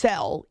tough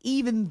sell,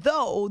 even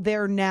though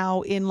they're now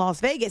in Las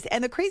Vegas.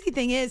 And the crazy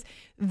thing is,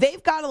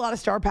 they've got a lot of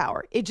star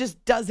power. It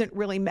just doesn't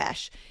really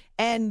mesh.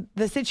 And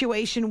the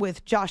situation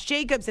with Josh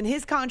Jacobs and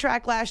his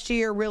contract last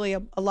year, really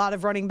a lot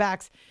of running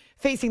backs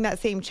facing that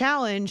same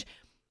challenge.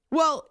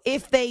 Whether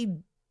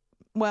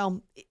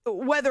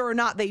or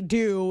not they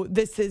do,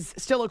 this is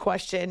still a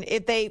question.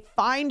 If they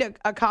find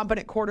a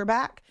competent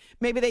quarterback,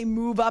 maybe they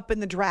move up in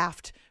the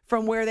draft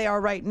from where they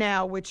are right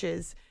now, which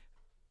is,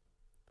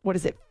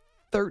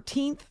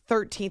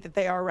 13th that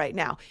they are right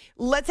now.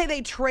 Let's say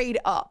they trade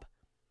up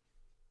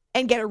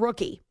and get a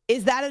rookie.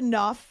 Is that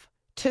enough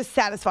to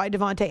satisfy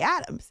Devontae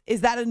Adams? Is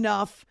that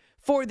enough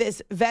for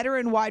this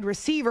veteran wide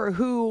receiver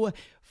who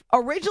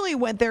originally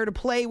went there to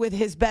play with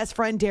his best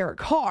friend Derek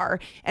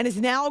Carr and has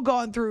now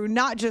gone through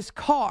not just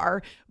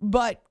Carr,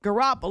 but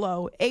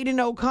Garoppolo, Aiden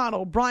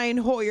O'Connell, Brian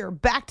Hoyer,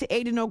 back to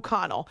Aiden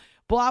O'Connell,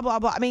 blah, blah,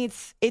 blah. I mean,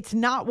 it's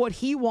not what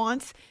he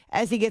wants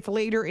as he gets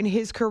later in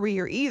his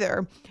career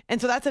either. And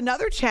so that's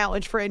another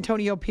challenge for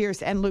Antonio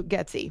Pierce and Luke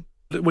Getsy.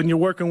 When you're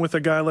working with a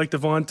guy like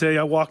Devontae,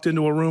 I walked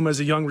into a room as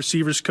a young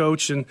receivers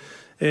coach and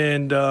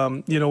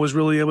was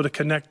really able to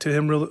connect to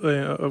him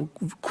really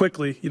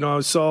quickly. I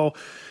saw,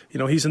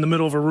 he's in the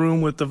middle of a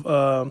room with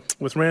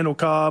Randall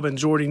Cobb and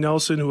Jordy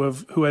Nelson, who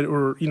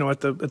were at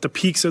the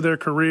peaks of their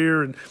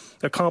career and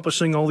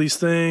accomplishing all these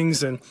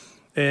things and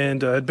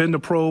had been to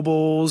Pro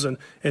Bowls, and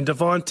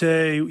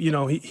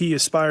Devontae, he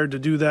aspired to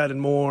do that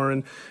and more,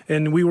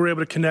 and we were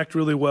able to connect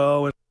really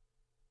well.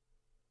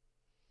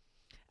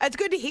 That's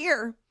good to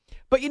hear.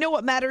 But you know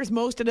what matters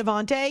most to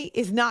Devontae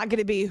is not going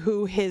to be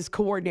who his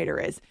coordinator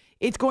is.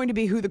 It's going to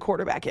be who the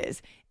quarterback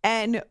is,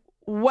 and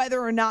whether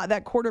or not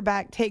that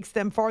quarterback takes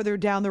them farther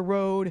down the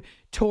road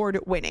toward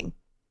winning.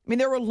 I mean,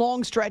 there were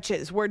long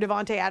stretches where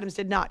Davante Adams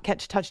did not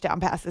catch touchdown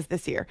passes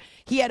this year.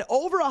 He had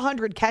over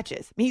 100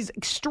 catches. He's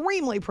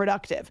extremely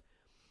productive.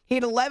 He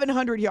had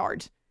 1,100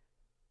 yards.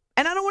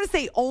 And I don't want to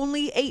say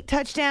only 8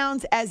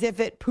 touchdowns as if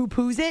it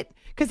poo-poos it,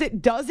 because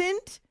it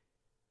doesn't.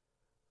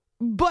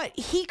 But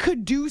he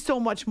could do so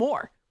much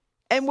more.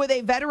 And with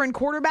a veteran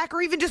quarterback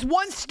or even just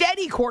one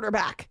steady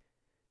quarterback,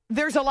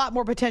 there's a lot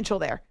more potential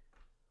there.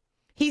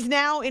 He's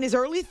now in his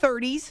early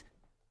 30s.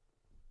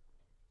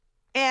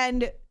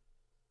 And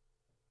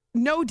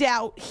no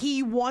doubt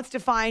he wants to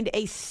find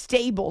a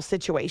stable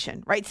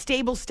situation, right?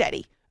 Stable,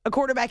 steady. A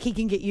quarterback he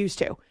can get used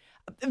to.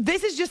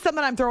 This is just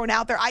something I'm throwing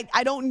out there.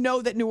 I don't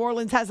know that New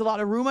Orleans has a lot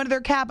of room under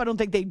their cap. I don't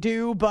think they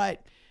do,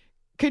 but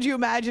could you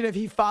imagine if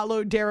he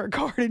followed Derek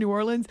Carr to New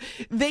Orleans?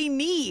 They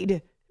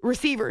need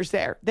receivers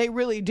there. They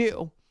really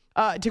do.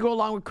 To go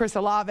along with Chris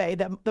Olave,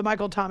 the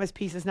Michael Thomas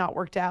piece has not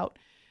worked out.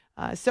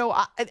 So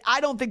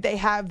I don't think they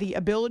have the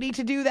ability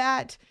to do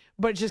that,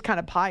 but it's just kind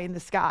of pie in the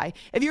sky.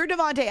 If you're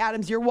Davante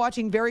Adams, you're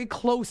watching very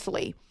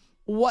closely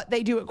what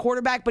they do at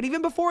quarterback. But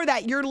even before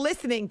that, you're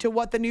listening to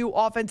what the new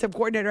offensive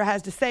coordinator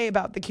has to say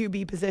about the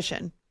QB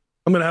position.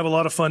 I'm going to have a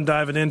lot of fun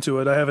diving into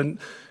it. I haven't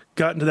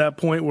gotten to that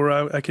point where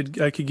I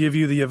could give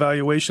you the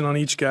evaluation on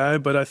each guy,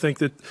 but I think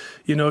that,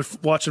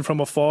 watching from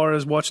afar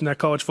as watching that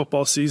college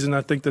football season,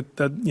 I think that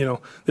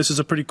this is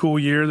a pretty cool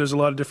year. There's a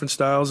lot of different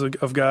styles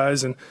of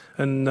guys and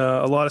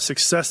a lot of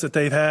success that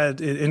they've had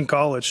in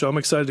college. So I'm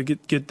excited to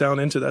get down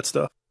into that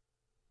stuff.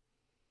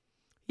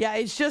 Yeah,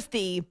 it's just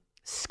the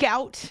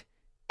scout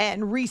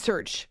and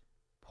research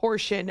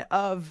portion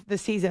of the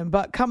season.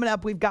 But coming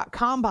up, we've got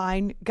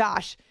Combine.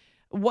 Gosh,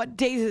 what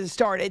days does it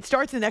start? It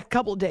starts in the next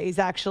couple of days,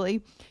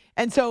 actually.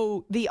 And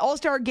so the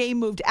All-Star game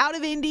moved out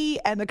of Indy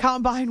and the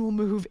Combine will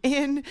move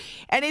in.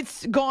 And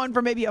it's gone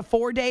from maybe a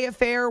 4-day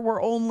affair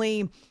where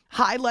only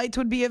highlights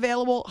would be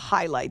available.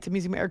 Highlights, I'm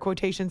using my air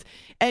quotations,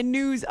 and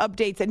news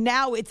updates. And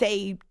now it's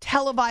a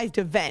televised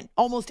event.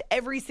 Almost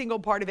every single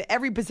part of it,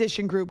 every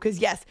position group. Because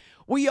yes,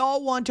 we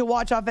all want to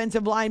watch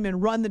offensive linemen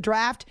run the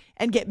draft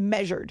and get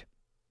measured.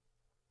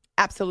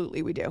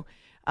 Absolutely we do.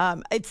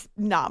 It's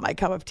not my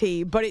cup of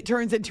tea, but it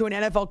turns into an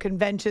NFL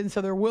convention, so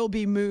there will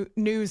be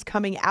news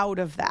coming out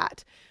of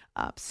that.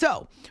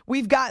 So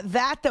we've got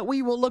that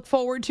we will look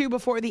forward to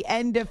before the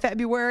end of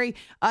February.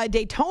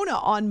 Daytona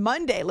on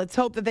Monday. Let's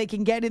hope that they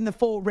can get in the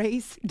full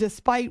race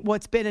despite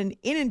what's been an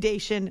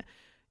inundation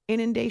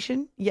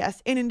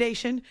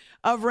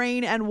of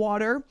rain and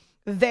water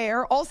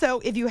there.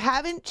 Also, if you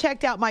haven't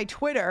checked out my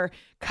Twitter,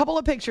 couple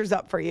of pictures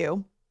up for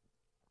you.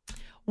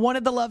 One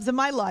of the loves of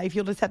my life.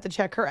 You'll just have to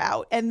check her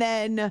out. And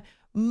then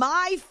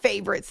my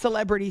favorite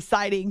celebrity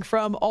sighting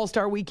from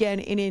All-Star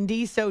Weekend in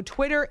Indy. So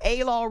Twitter,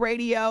 A-Law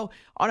Radio,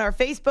 on our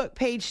Facebook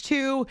page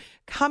too.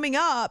 Coming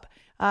up,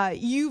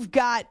 you've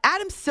got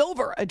Adam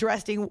Silver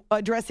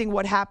addressing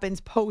what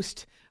happens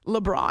post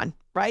LeBron,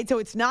 right? So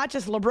it's not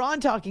just LeBron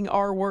talking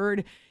our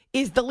word.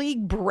 Is the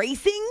league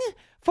bracing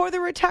for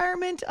the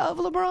retirement of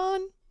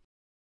LeBron?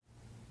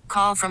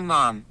 Call from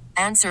mom.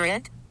 Answer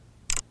it.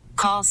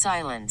 Call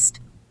silenced.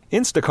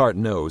 Instacart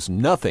knows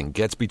nothing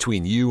gets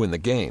between you and the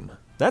game.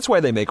 That's why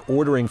they make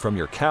ordering from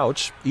your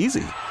couch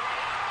easy.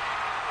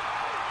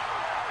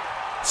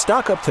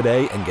 Stock up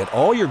today and get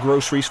all your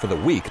groceries for the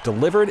week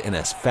delivered in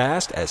as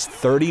fast as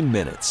 30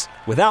 minutes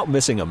without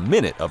missing a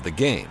minute of the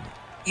game.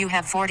 You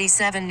have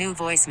 47 new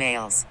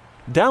voicemails.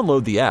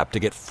 Download the app to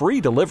get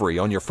free delivery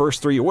on your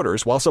first 3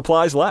 orders while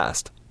supplies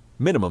last.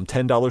 Minimum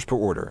 $10 per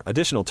order.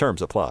 Additional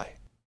terms apply.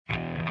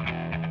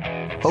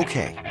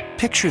 Okay,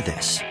 picture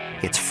this.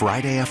 It's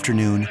Friday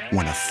afternoon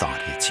when a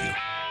thought hits you.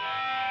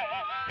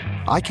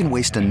 I can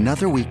waste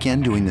another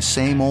weekend doing the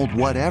same old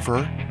whatever,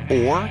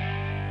 or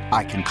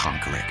I can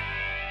conquer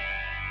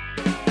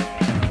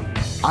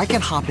it. I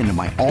can hop into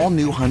my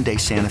all-new Hyundai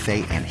Santa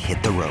Fe and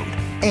hit the road.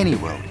 Any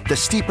road. The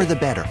steeper, the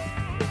better.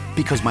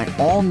 Because my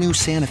all-new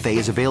Santa Fe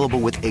is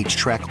available with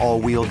H-Track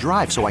all-wheel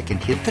drive, so I can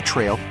hit the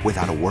trail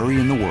without a worry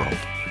in the world.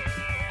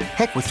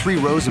 Heck, with 3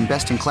 rows and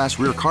best-in-class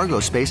rear cargo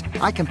space,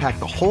 I can pack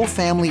the whole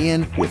family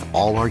in with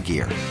all our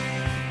gear.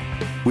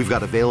 We've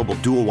got available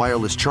dual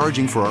wireless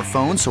charging for our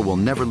phones, so we'll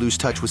never lose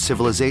touch with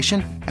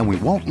civilization, and we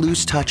won't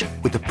lose touch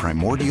with the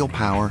primordial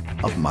power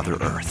of Mother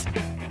Earth.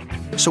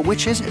 So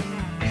which is it?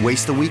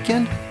 Waste the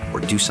weekend or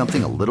do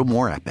something a little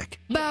more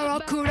epic?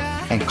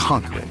 And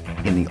conquer it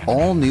in the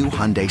all-new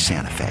Hyundai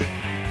Santa Fe.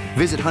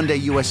 Visit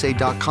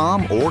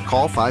HyundaiUSA.com or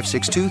call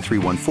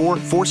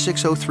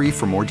 562-314-4603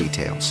 for more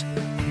details.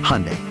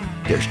 Hyundai,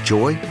 there's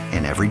joy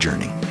in every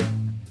journey.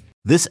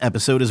 This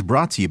episode is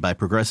brought to you by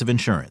Progressive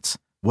Insurance.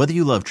 Whether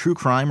you love true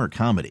crime or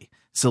comedy,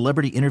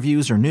 celebrity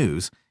interviews or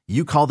news,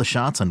 you call the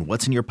shots on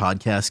what's in your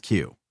podcast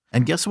queue.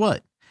 And guess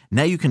what?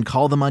 Now you can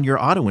call them on your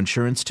auto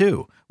insurance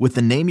too with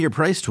the Name Your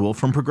Price tool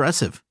from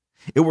Progressive.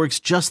 It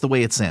works just the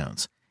way it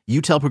sounds. You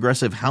tell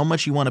Progressive how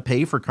much you want to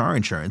pay for car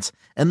insurance,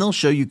 and they'll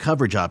show you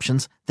coverage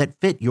options that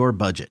fit your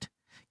budget.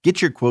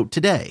 Get your quote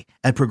today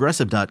at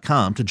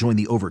Progressive.com to join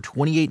the over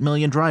 28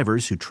 million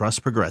drivers who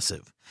trust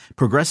Progressive.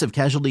 Progressive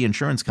Casualty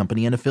Insurance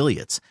Company and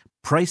Affiliates.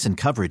 Price and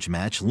coverage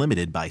match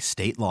limited by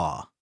state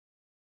law.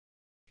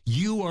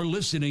 You are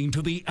listening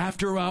to the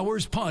After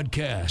Hours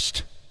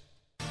Podcast.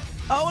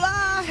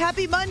 Hola,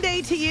 happy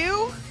Monday to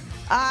you.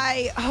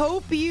 I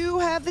hope you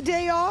have the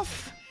day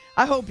off.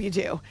 I hope you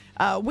do.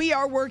 We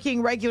are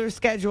working regular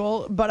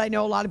schedule, but I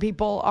know a lot of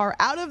people are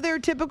out of their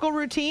typical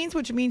routines,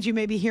 which means you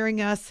may be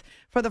hearing us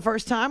for the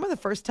first time or the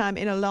first time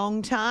in a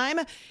long time.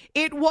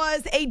 It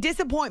was a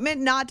disappointment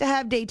not to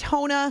have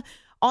Daytona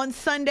on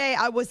Sunday.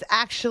 I was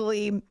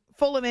actually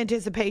full of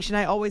anticipation.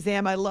 I always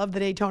am. I love the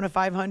Daytona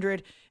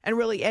 500 and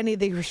really any of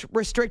the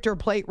restrictor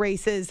plate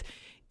races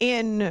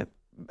in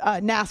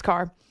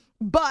NASCAR.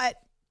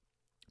 But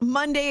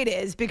Monday it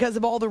is because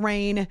of all the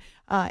rain,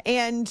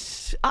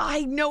 and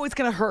I know it's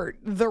going to hurt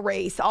the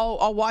race.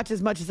 I'll watch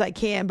as much as I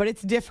can, but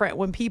it's different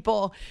when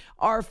people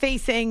are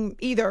facing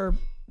either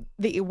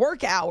the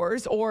work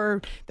hours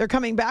or they're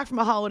coming back from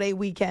a holiday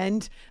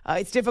weekend.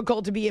 It's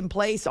difficult to be in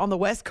place on the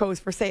West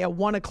Coast for, say, a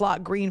 1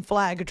 o'clock green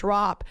flag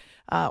drop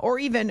or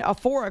even a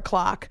 4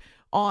 o'clock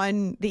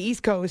on the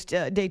East Coast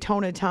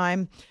Daytona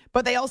time.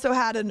 But they also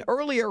had an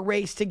earlier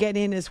race to get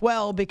in as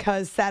well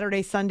because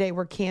Saturday, Sunday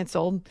were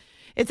canceled.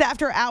 It's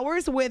After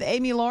Hours with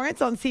Amy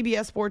Lawrence on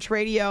CBS Sports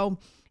Radio,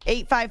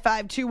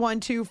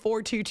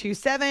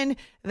 855-212-4227.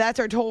 That's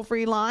our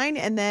toll-free line.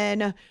 And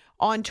then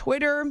on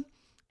Twitter,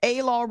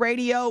 A-Law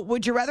Radio,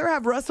 would you rather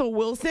have Russell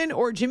Wilson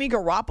or Jimmy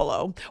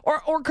Garoppolo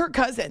or Kirk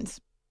Cousins?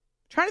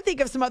 Trying to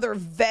think of some other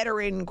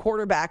veteran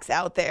quarterbacks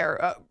out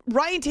there.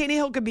 Ryan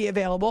Tannehill could be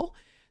available.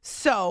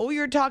 So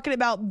you're talking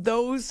about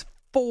those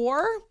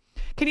four.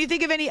 Can you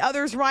think of any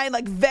others, Ryan,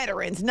 like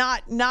veterans,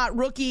 not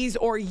rookies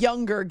or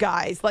younger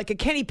guys, like a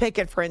Kenny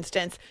Pickett, for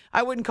instance?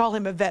 I wouldn't call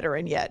him a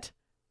veteran yet.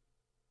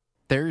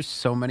 There's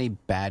so many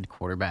bad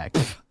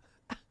quarterbacks.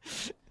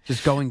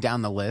 Just going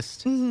down the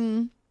list.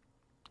 Mm-hmm.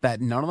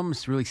 That none of them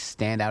really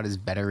stand out as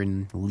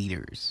veteran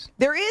leaders.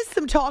 There is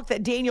some talk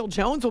that Daniel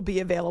Jones will be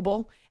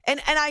available. And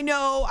I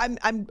know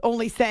I'm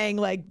only saying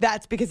like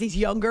that's because he's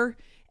younger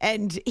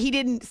and he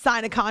didn't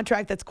sign a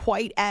contract that's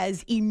quite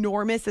as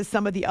enormous as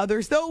some of the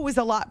others, though it was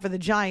a lot for the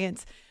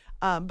Giants.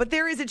 But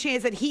there is a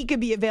chance that he could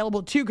be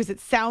available too because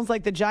it sounds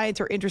like the Giants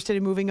are interested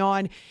in moving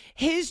on.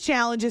 His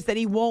challenge is that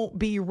he won't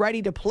be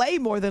ready to play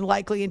more than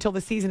likely until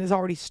the season has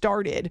already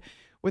started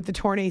with the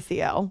torn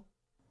ACL.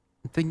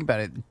 Think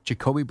about it.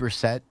 Jacoby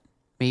Brissett,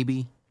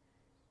 maybe.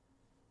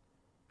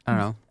 I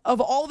don't know.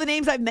 Of all the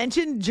names I've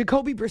mentioned,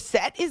 Jacoby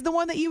Brissett is the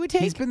one that you would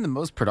take? He's been the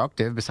most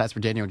productive besides for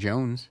Daniel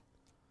Jones.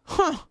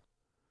 Huh.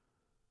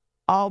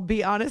 I'll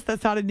be honest,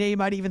 that's not a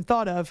name I'd even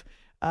thought of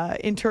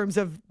in terms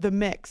of the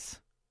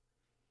mix.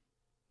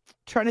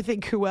 Trying to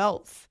think who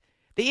else.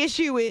 The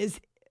issue is,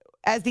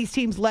 as these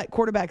teams let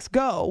quarterbacks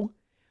go,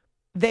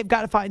 they've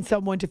got to find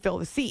someone to fill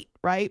the seat,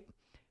 right?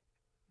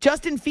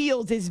 Justin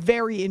Fields is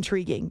very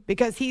intriguing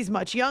because he's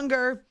much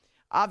younger,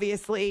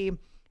 obviously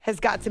has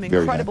got some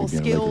incredible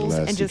skills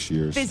and just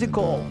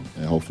physical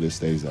and hopefully it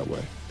stays that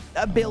way.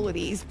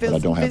 Abilities,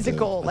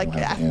 physical, like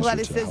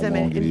athleticism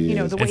and you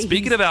know, the way. And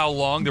speaking of how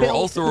long, there were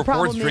also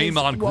reports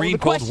Draymond Green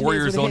called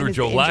Warriors owner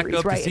Joe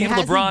Lacob to see if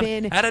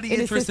LeBron had any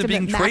interest in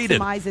being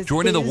traded,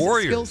 joining the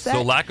Warriors.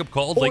 So Lacob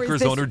called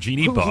Lakers owner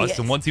Jeannie Buss,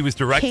 and once he was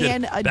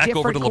directed back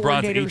over to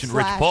LeBron's agent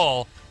Rich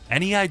Paul,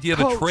 any idea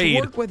of a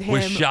trade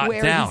was shot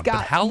down.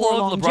 But how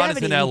long LeBron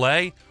is in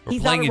L.A. or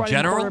playing in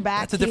general,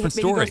 that's a different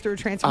story.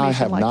 I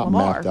have not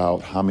mapped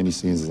out how many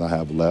seasons I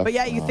have left. But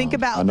yeah, you think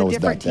about the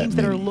different teams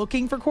that are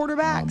looking for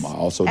quarterbacks. I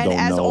also and don't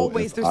as know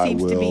always, there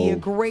seems to be a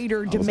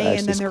greater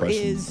demand than there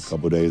is a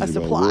couple days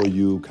ago. Will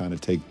you kind of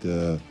take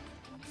the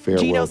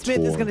farewell Geno Smith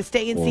tour, is going to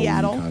stay in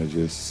Seattle,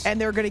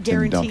 and they're going to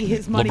guarantee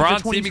his money LeBron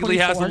for 2024. seemingly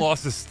hasn't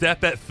lost a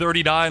step at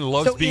 39,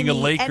 loves being a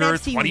Laker,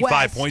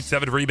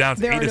 25.7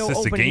 rebounds, 8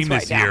 assists a game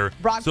this year.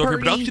 So if your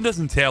production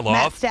doesn't tail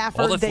off,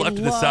 all that's left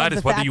to decide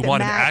is whether you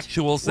want an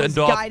actual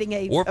send-off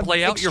or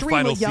play out your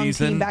final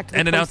season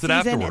and announce it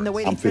afterwards. And the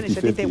way they finished,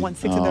 I think they won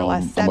 6 of their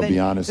last 7. Be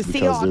honest, the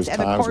Seahawks and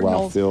the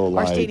Cardinals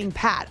are stating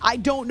pat. I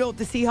don't know if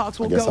the Seahawks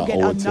will go get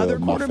another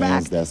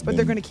quarterback, but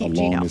they're going to keep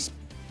Geno.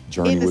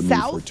 In the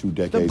South,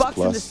 the Bucks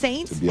and the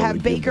Saints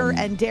have Baker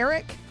and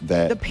Derek.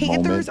 The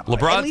Panthers,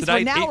 LeBron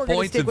tonight, 8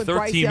 points in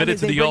 13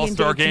 minutes of the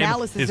All-Star game.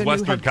 His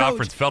Western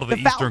Conference fell to the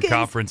Eastern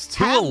Conference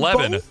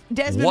 211,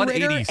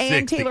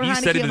 186. The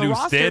East set a new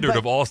standard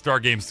of All-Star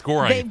game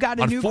scoring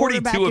on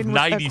 42 of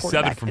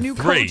 97 from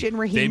 3.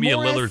 Damian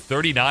Lillard,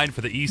 39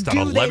 for the East on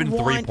 11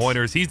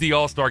 three-pointers. He's the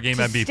All-Star game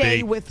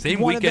MVP.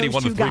 Same weekend he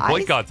won the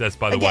three-point contest,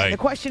 by the way.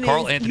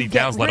 Karl Anthony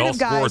Towns led all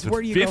scorers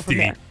with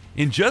 50.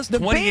 In just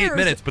 28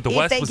 minutes, but the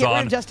West was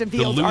on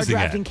the losing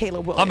end.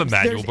 I'm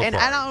Emmanuel and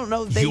I don't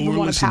know that they You're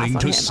want to pass on him. listening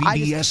to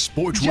CBS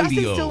Sports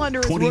Radio,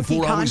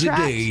 24 hours a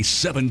day,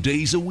 7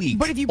 days a week.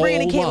 But if you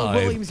bring in Caleb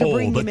Williams, you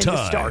bring him in to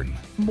start,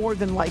 more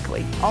than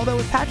likely. Although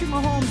with Patrick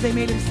Mahomes, they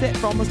made him sit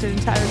for almost an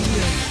entire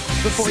year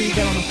before he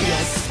got on the field.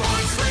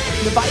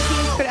 The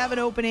Vikings could have an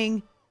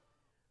opening.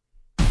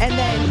 And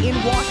then in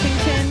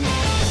Washington,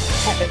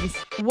 heavens,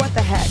 what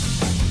the heck?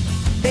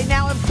 They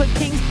now have Cliff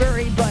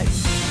Kingsbury, but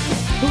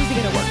who's he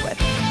going to work with?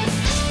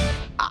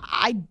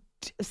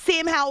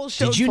 Sam Howell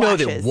showed Did you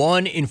flashes. know that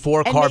 1 in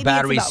 4 car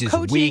batteries is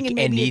weak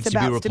and needs to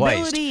be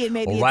replaced?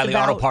 O'Reilly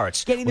Auto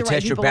Parts will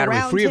test your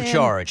battery free of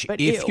charge.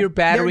 If your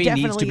battery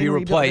needs to be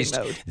replaced,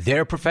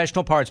 their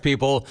professional parts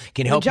people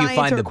can help you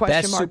find the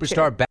best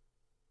superstar battery.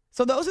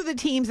 So those are the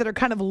teams that are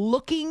kind of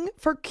looking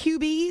for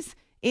QBs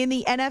in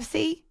the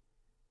NFC.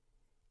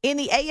 In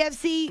the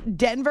AFC,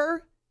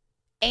 Denver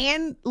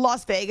and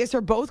Las Vegas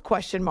are both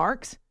question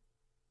marks.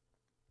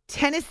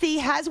 Tennessee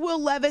has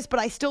Will Levis, but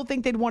I still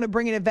think they'd want to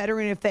bring in a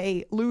veteran if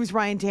they lose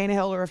Ryan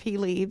Tannehill or if he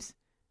leaves.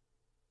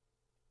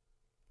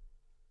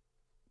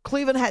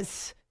 Cleveland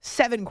has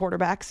 7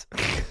 quarterbacks.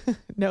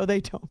 No,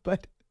 they don't,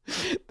 but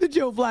the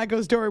Joe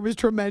Flacco story was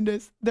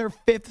tremendous. Their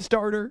 5th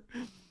starter.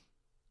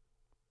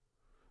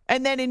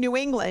 And then in New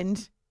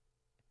England,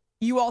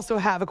 you also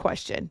have a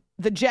question.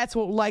 The Jets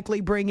will likely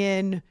bring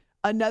in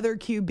another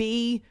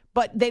QB,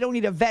 but they don't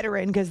need a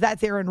veteran because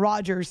that's Aaron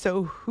Rodgers.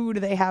 So who do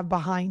they have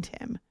behind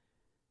him?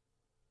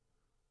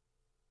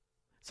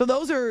 So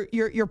those are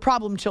your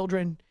problem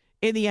children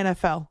in the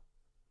NFL.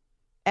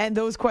 And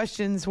those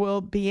questions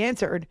will be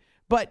answered.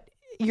 But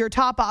your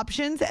top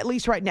options, at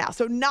least right now,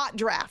 so not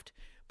draft,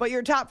 but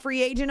your top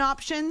free agent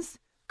options,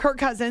 Kirk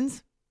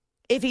Cousins,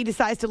 if he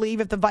decides to leave,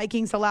 if the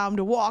Vikings allow him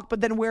to walk,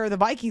 but then where are the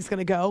Vikings going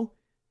to go?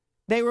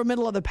 They were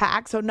middle of the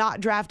pack, so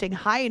not drafting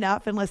high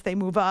enough unless they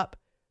move up.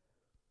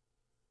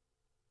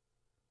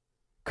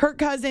 Kirk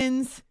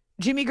Cousins,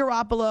 Jimmy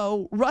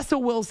Garoppolo,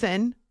 Russell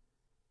Wilson.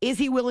 Is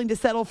he willing to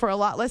settle for a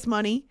lot less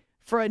money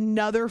for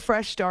another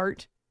fresh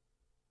start?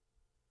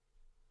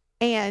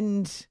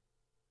 And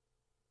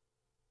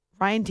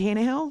Ryan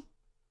Tannehill?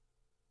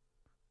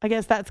 I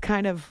guess that's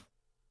kind of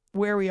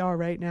where we are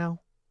right now.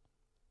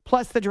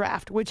 Plus the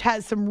draft, which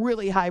has some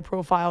really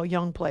high-profile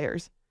young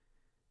players.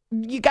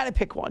 You got to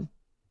pick one.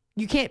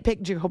 You can't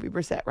pick Jacoby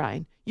Brissett,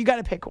 Ryan. You got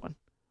to pick one.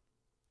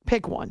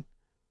 Pick one.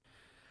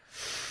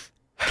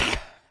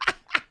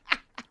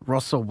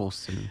 Russell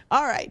Wilson.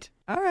 All right.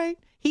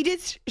 He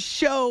did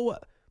show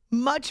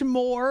much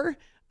more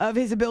of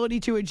his ability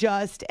to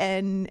adjust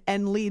and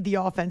lead the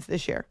offense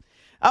this year.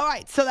 All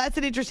right, so that's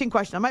an interesting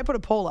question. I might put a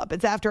poll up.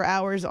 It's after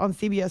hours on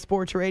CBS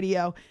Sports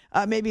Radio,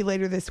 maybe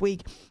later this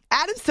week.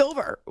 Adam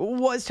Silver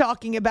was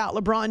talking about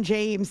LeBron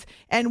James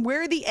and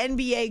where the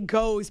NBA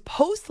goes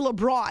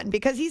post-LeBron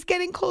because he's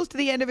getting close to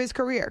the end of his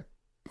career.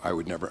 I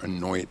would never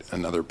anoint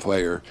another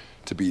player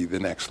to be the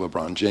next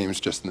LeBron James,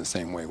 just in the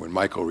same way when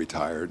Michael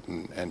retired.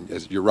 And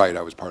as you're right,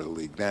 I was part of the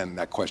league then.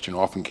 That question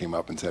often came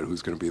up and said,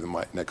 who's going to be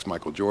the next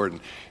Michael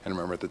Jordan? And I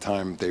remember at the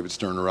time, David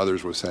Stern or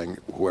others were saying,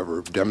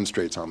 whoever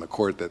demonstrates on the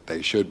court that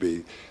they should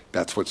be,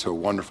 that's what's so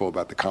wonderful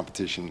about the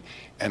competition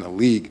and a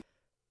league.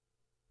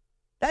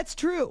 That's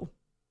true,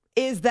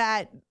 is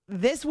that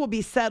this will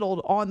be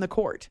settled on the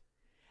court.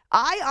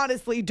 I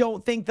honestly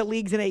don't think the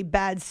league's in a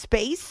bad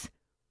space.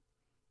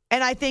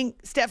 And I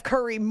think Steph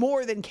Curry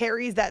more than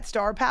carries that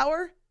star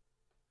power.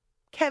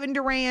 Kevin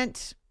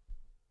Durant,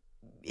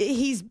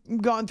 he's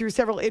gone through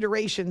several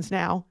iterations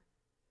now.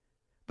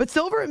 But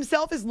Silver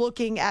himself is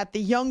looking at the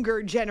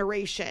younger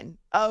generation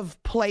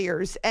of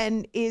players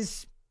and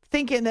is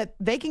thinking that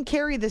they can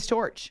carry this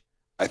torch.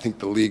 I think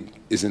the league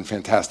is in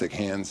fantastic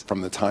hands from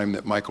the time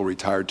that Michael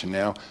retired to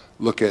now.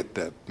 Look at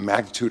the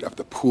magnitude of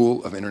the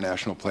pool of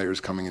international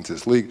players coming into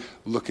this league.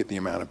 Look at the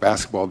amount of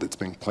basketball that's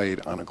being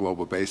played on a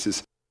global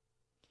basis.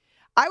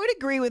 I would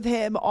agree with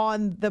him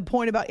on the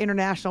point about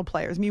international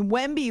players. I mean,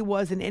 Wemby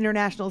was an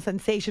international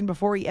sensation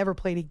before he ever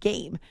played a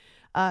game.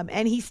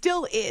 And he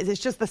still is.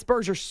 It's just the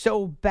Spurs are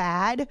so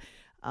bad.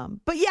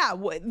 But yeah,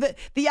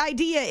 the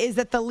idea is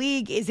that the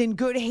league is in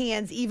good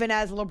hands even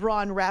as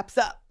LeBron wraps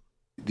up.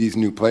 These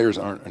new players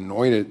aren't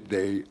anointed.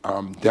 They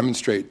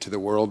demonstrate to the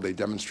world, they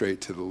demonstrate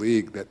to the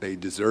league that they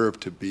deserve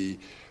to be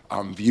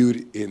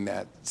viewed in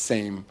that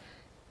same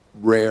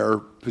rare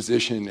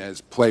position as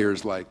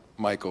players like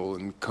Michael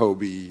and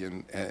Kobe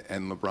and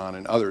LeBron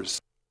and others.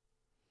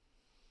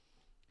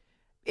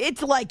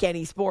 It's like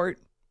any sport.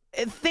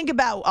 Think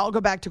about, I'll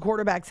go back to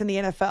quarterbacks in the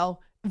NFL,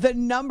 the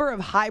number of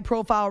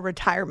high-profile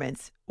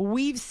retirements.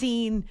 We've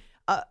seen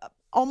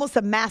almost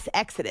a mass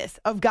exodus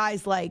of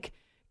guys like,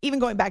 even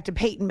going back to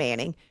Peyton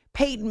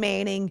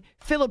Manning,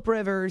 Phillip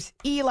Rivers,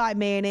 Eli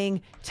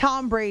Manning,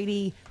 Tom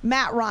Brady,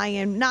 Matt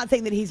Ryan, not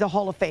saying that he's a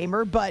Hall of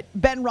Famer, but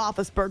Ben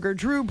Roethlisberger,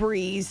 Drew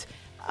Brees.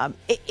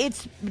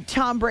 It's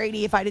Tom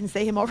Brady, if I didn't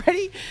say him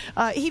already.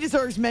 He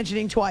deserves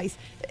mentioning twice.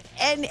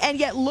 And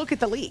yet, look at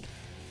the league.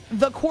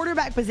 The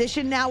quarterback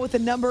position now with a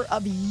number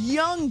of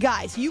young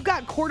guys. You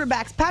got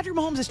quarterbacks. Patrick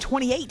Mahomes is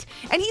 28,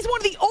 and he's one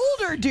of the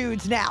older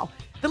dudes now.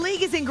 The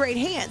league is in great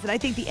hands, and I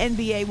think the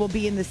NBA will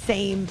be in the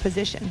same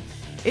position.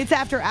 It's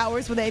After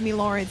Hours with Amy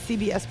Lawrence,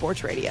 CBS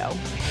Sports Radio.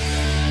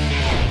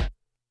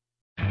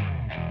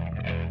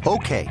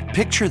 Okay,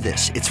 picture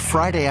this. It's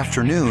Friday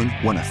afternoon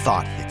when a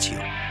thought hits you.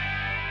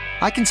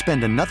 I can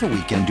spend another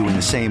weekend doing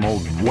the same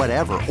old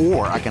whatever,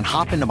 or I can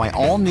hop into my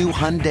all-new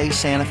Hyundai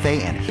Santa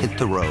Fe and hit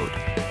the road.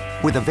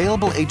 With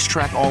available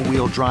H-Track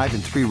all-wheel drive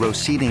and 3-row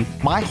seating,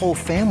 my whole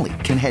family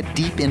can head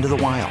deep into the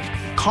wild.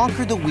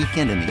 Conquer the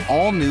weekend in the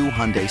all-new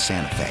Hyundai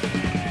Santa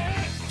Fe.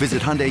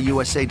 Visit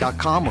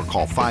HyundaiUSA.com or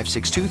call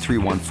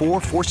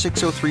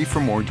 562-314-4603 for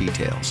more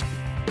details.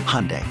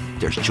 Hyundai,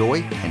 there's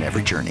joy in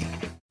every journey.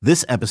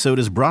 This episode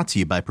is brought to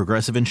you by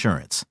Progressive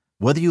Insurance.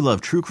 Whether you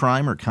love true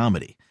crime or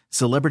comedy,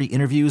 celebrity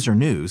interviews or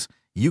news,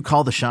 you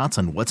call the shots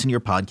on what's in your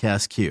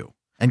podcast queue.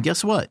 And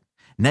guess what?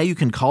 Now you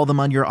can call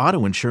them on your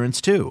auto insurance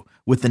too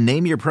with the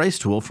Name Your Price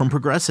tool from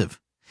Progressive.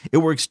 It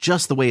works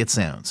just the way it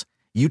sounds.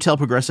 You tell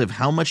Progressive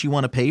how much you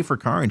want to pay for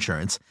car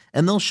insurance,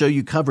 and they'll show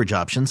you coverage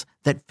options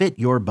that fit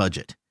your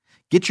budget.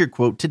 Get your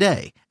quote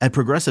today at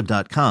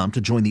Progressive.com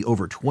to join the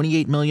over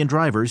 28 million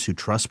drivers who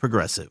trust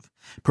Progressive.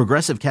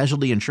 Progressive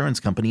Casualty Insurance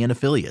Company and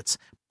Affiliates.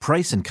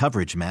 Price and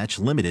coverage match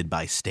limited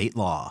by state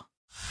law.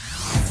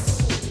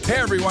 Hey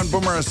everyone,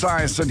 Boomer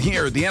Esiason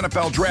here. The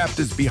NFL draft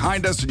is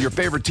behind us and your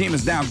favorite team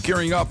is now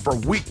gearing up for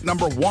week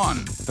number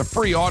 1. The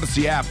free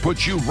Odyssey app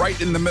puts you right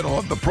in the middle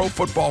of the pro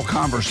football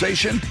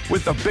conversation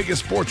with the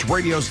biggest sports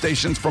radio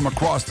stations from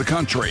across the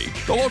country.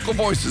 The local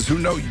voices who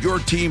know your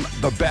team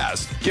the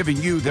best, giving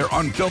you their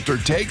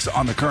unfiltered takes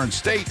on the current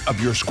state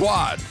of your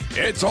squad.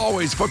 It's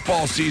always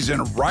football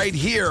season right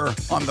here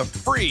on the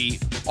free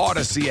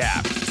Odyssey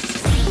app.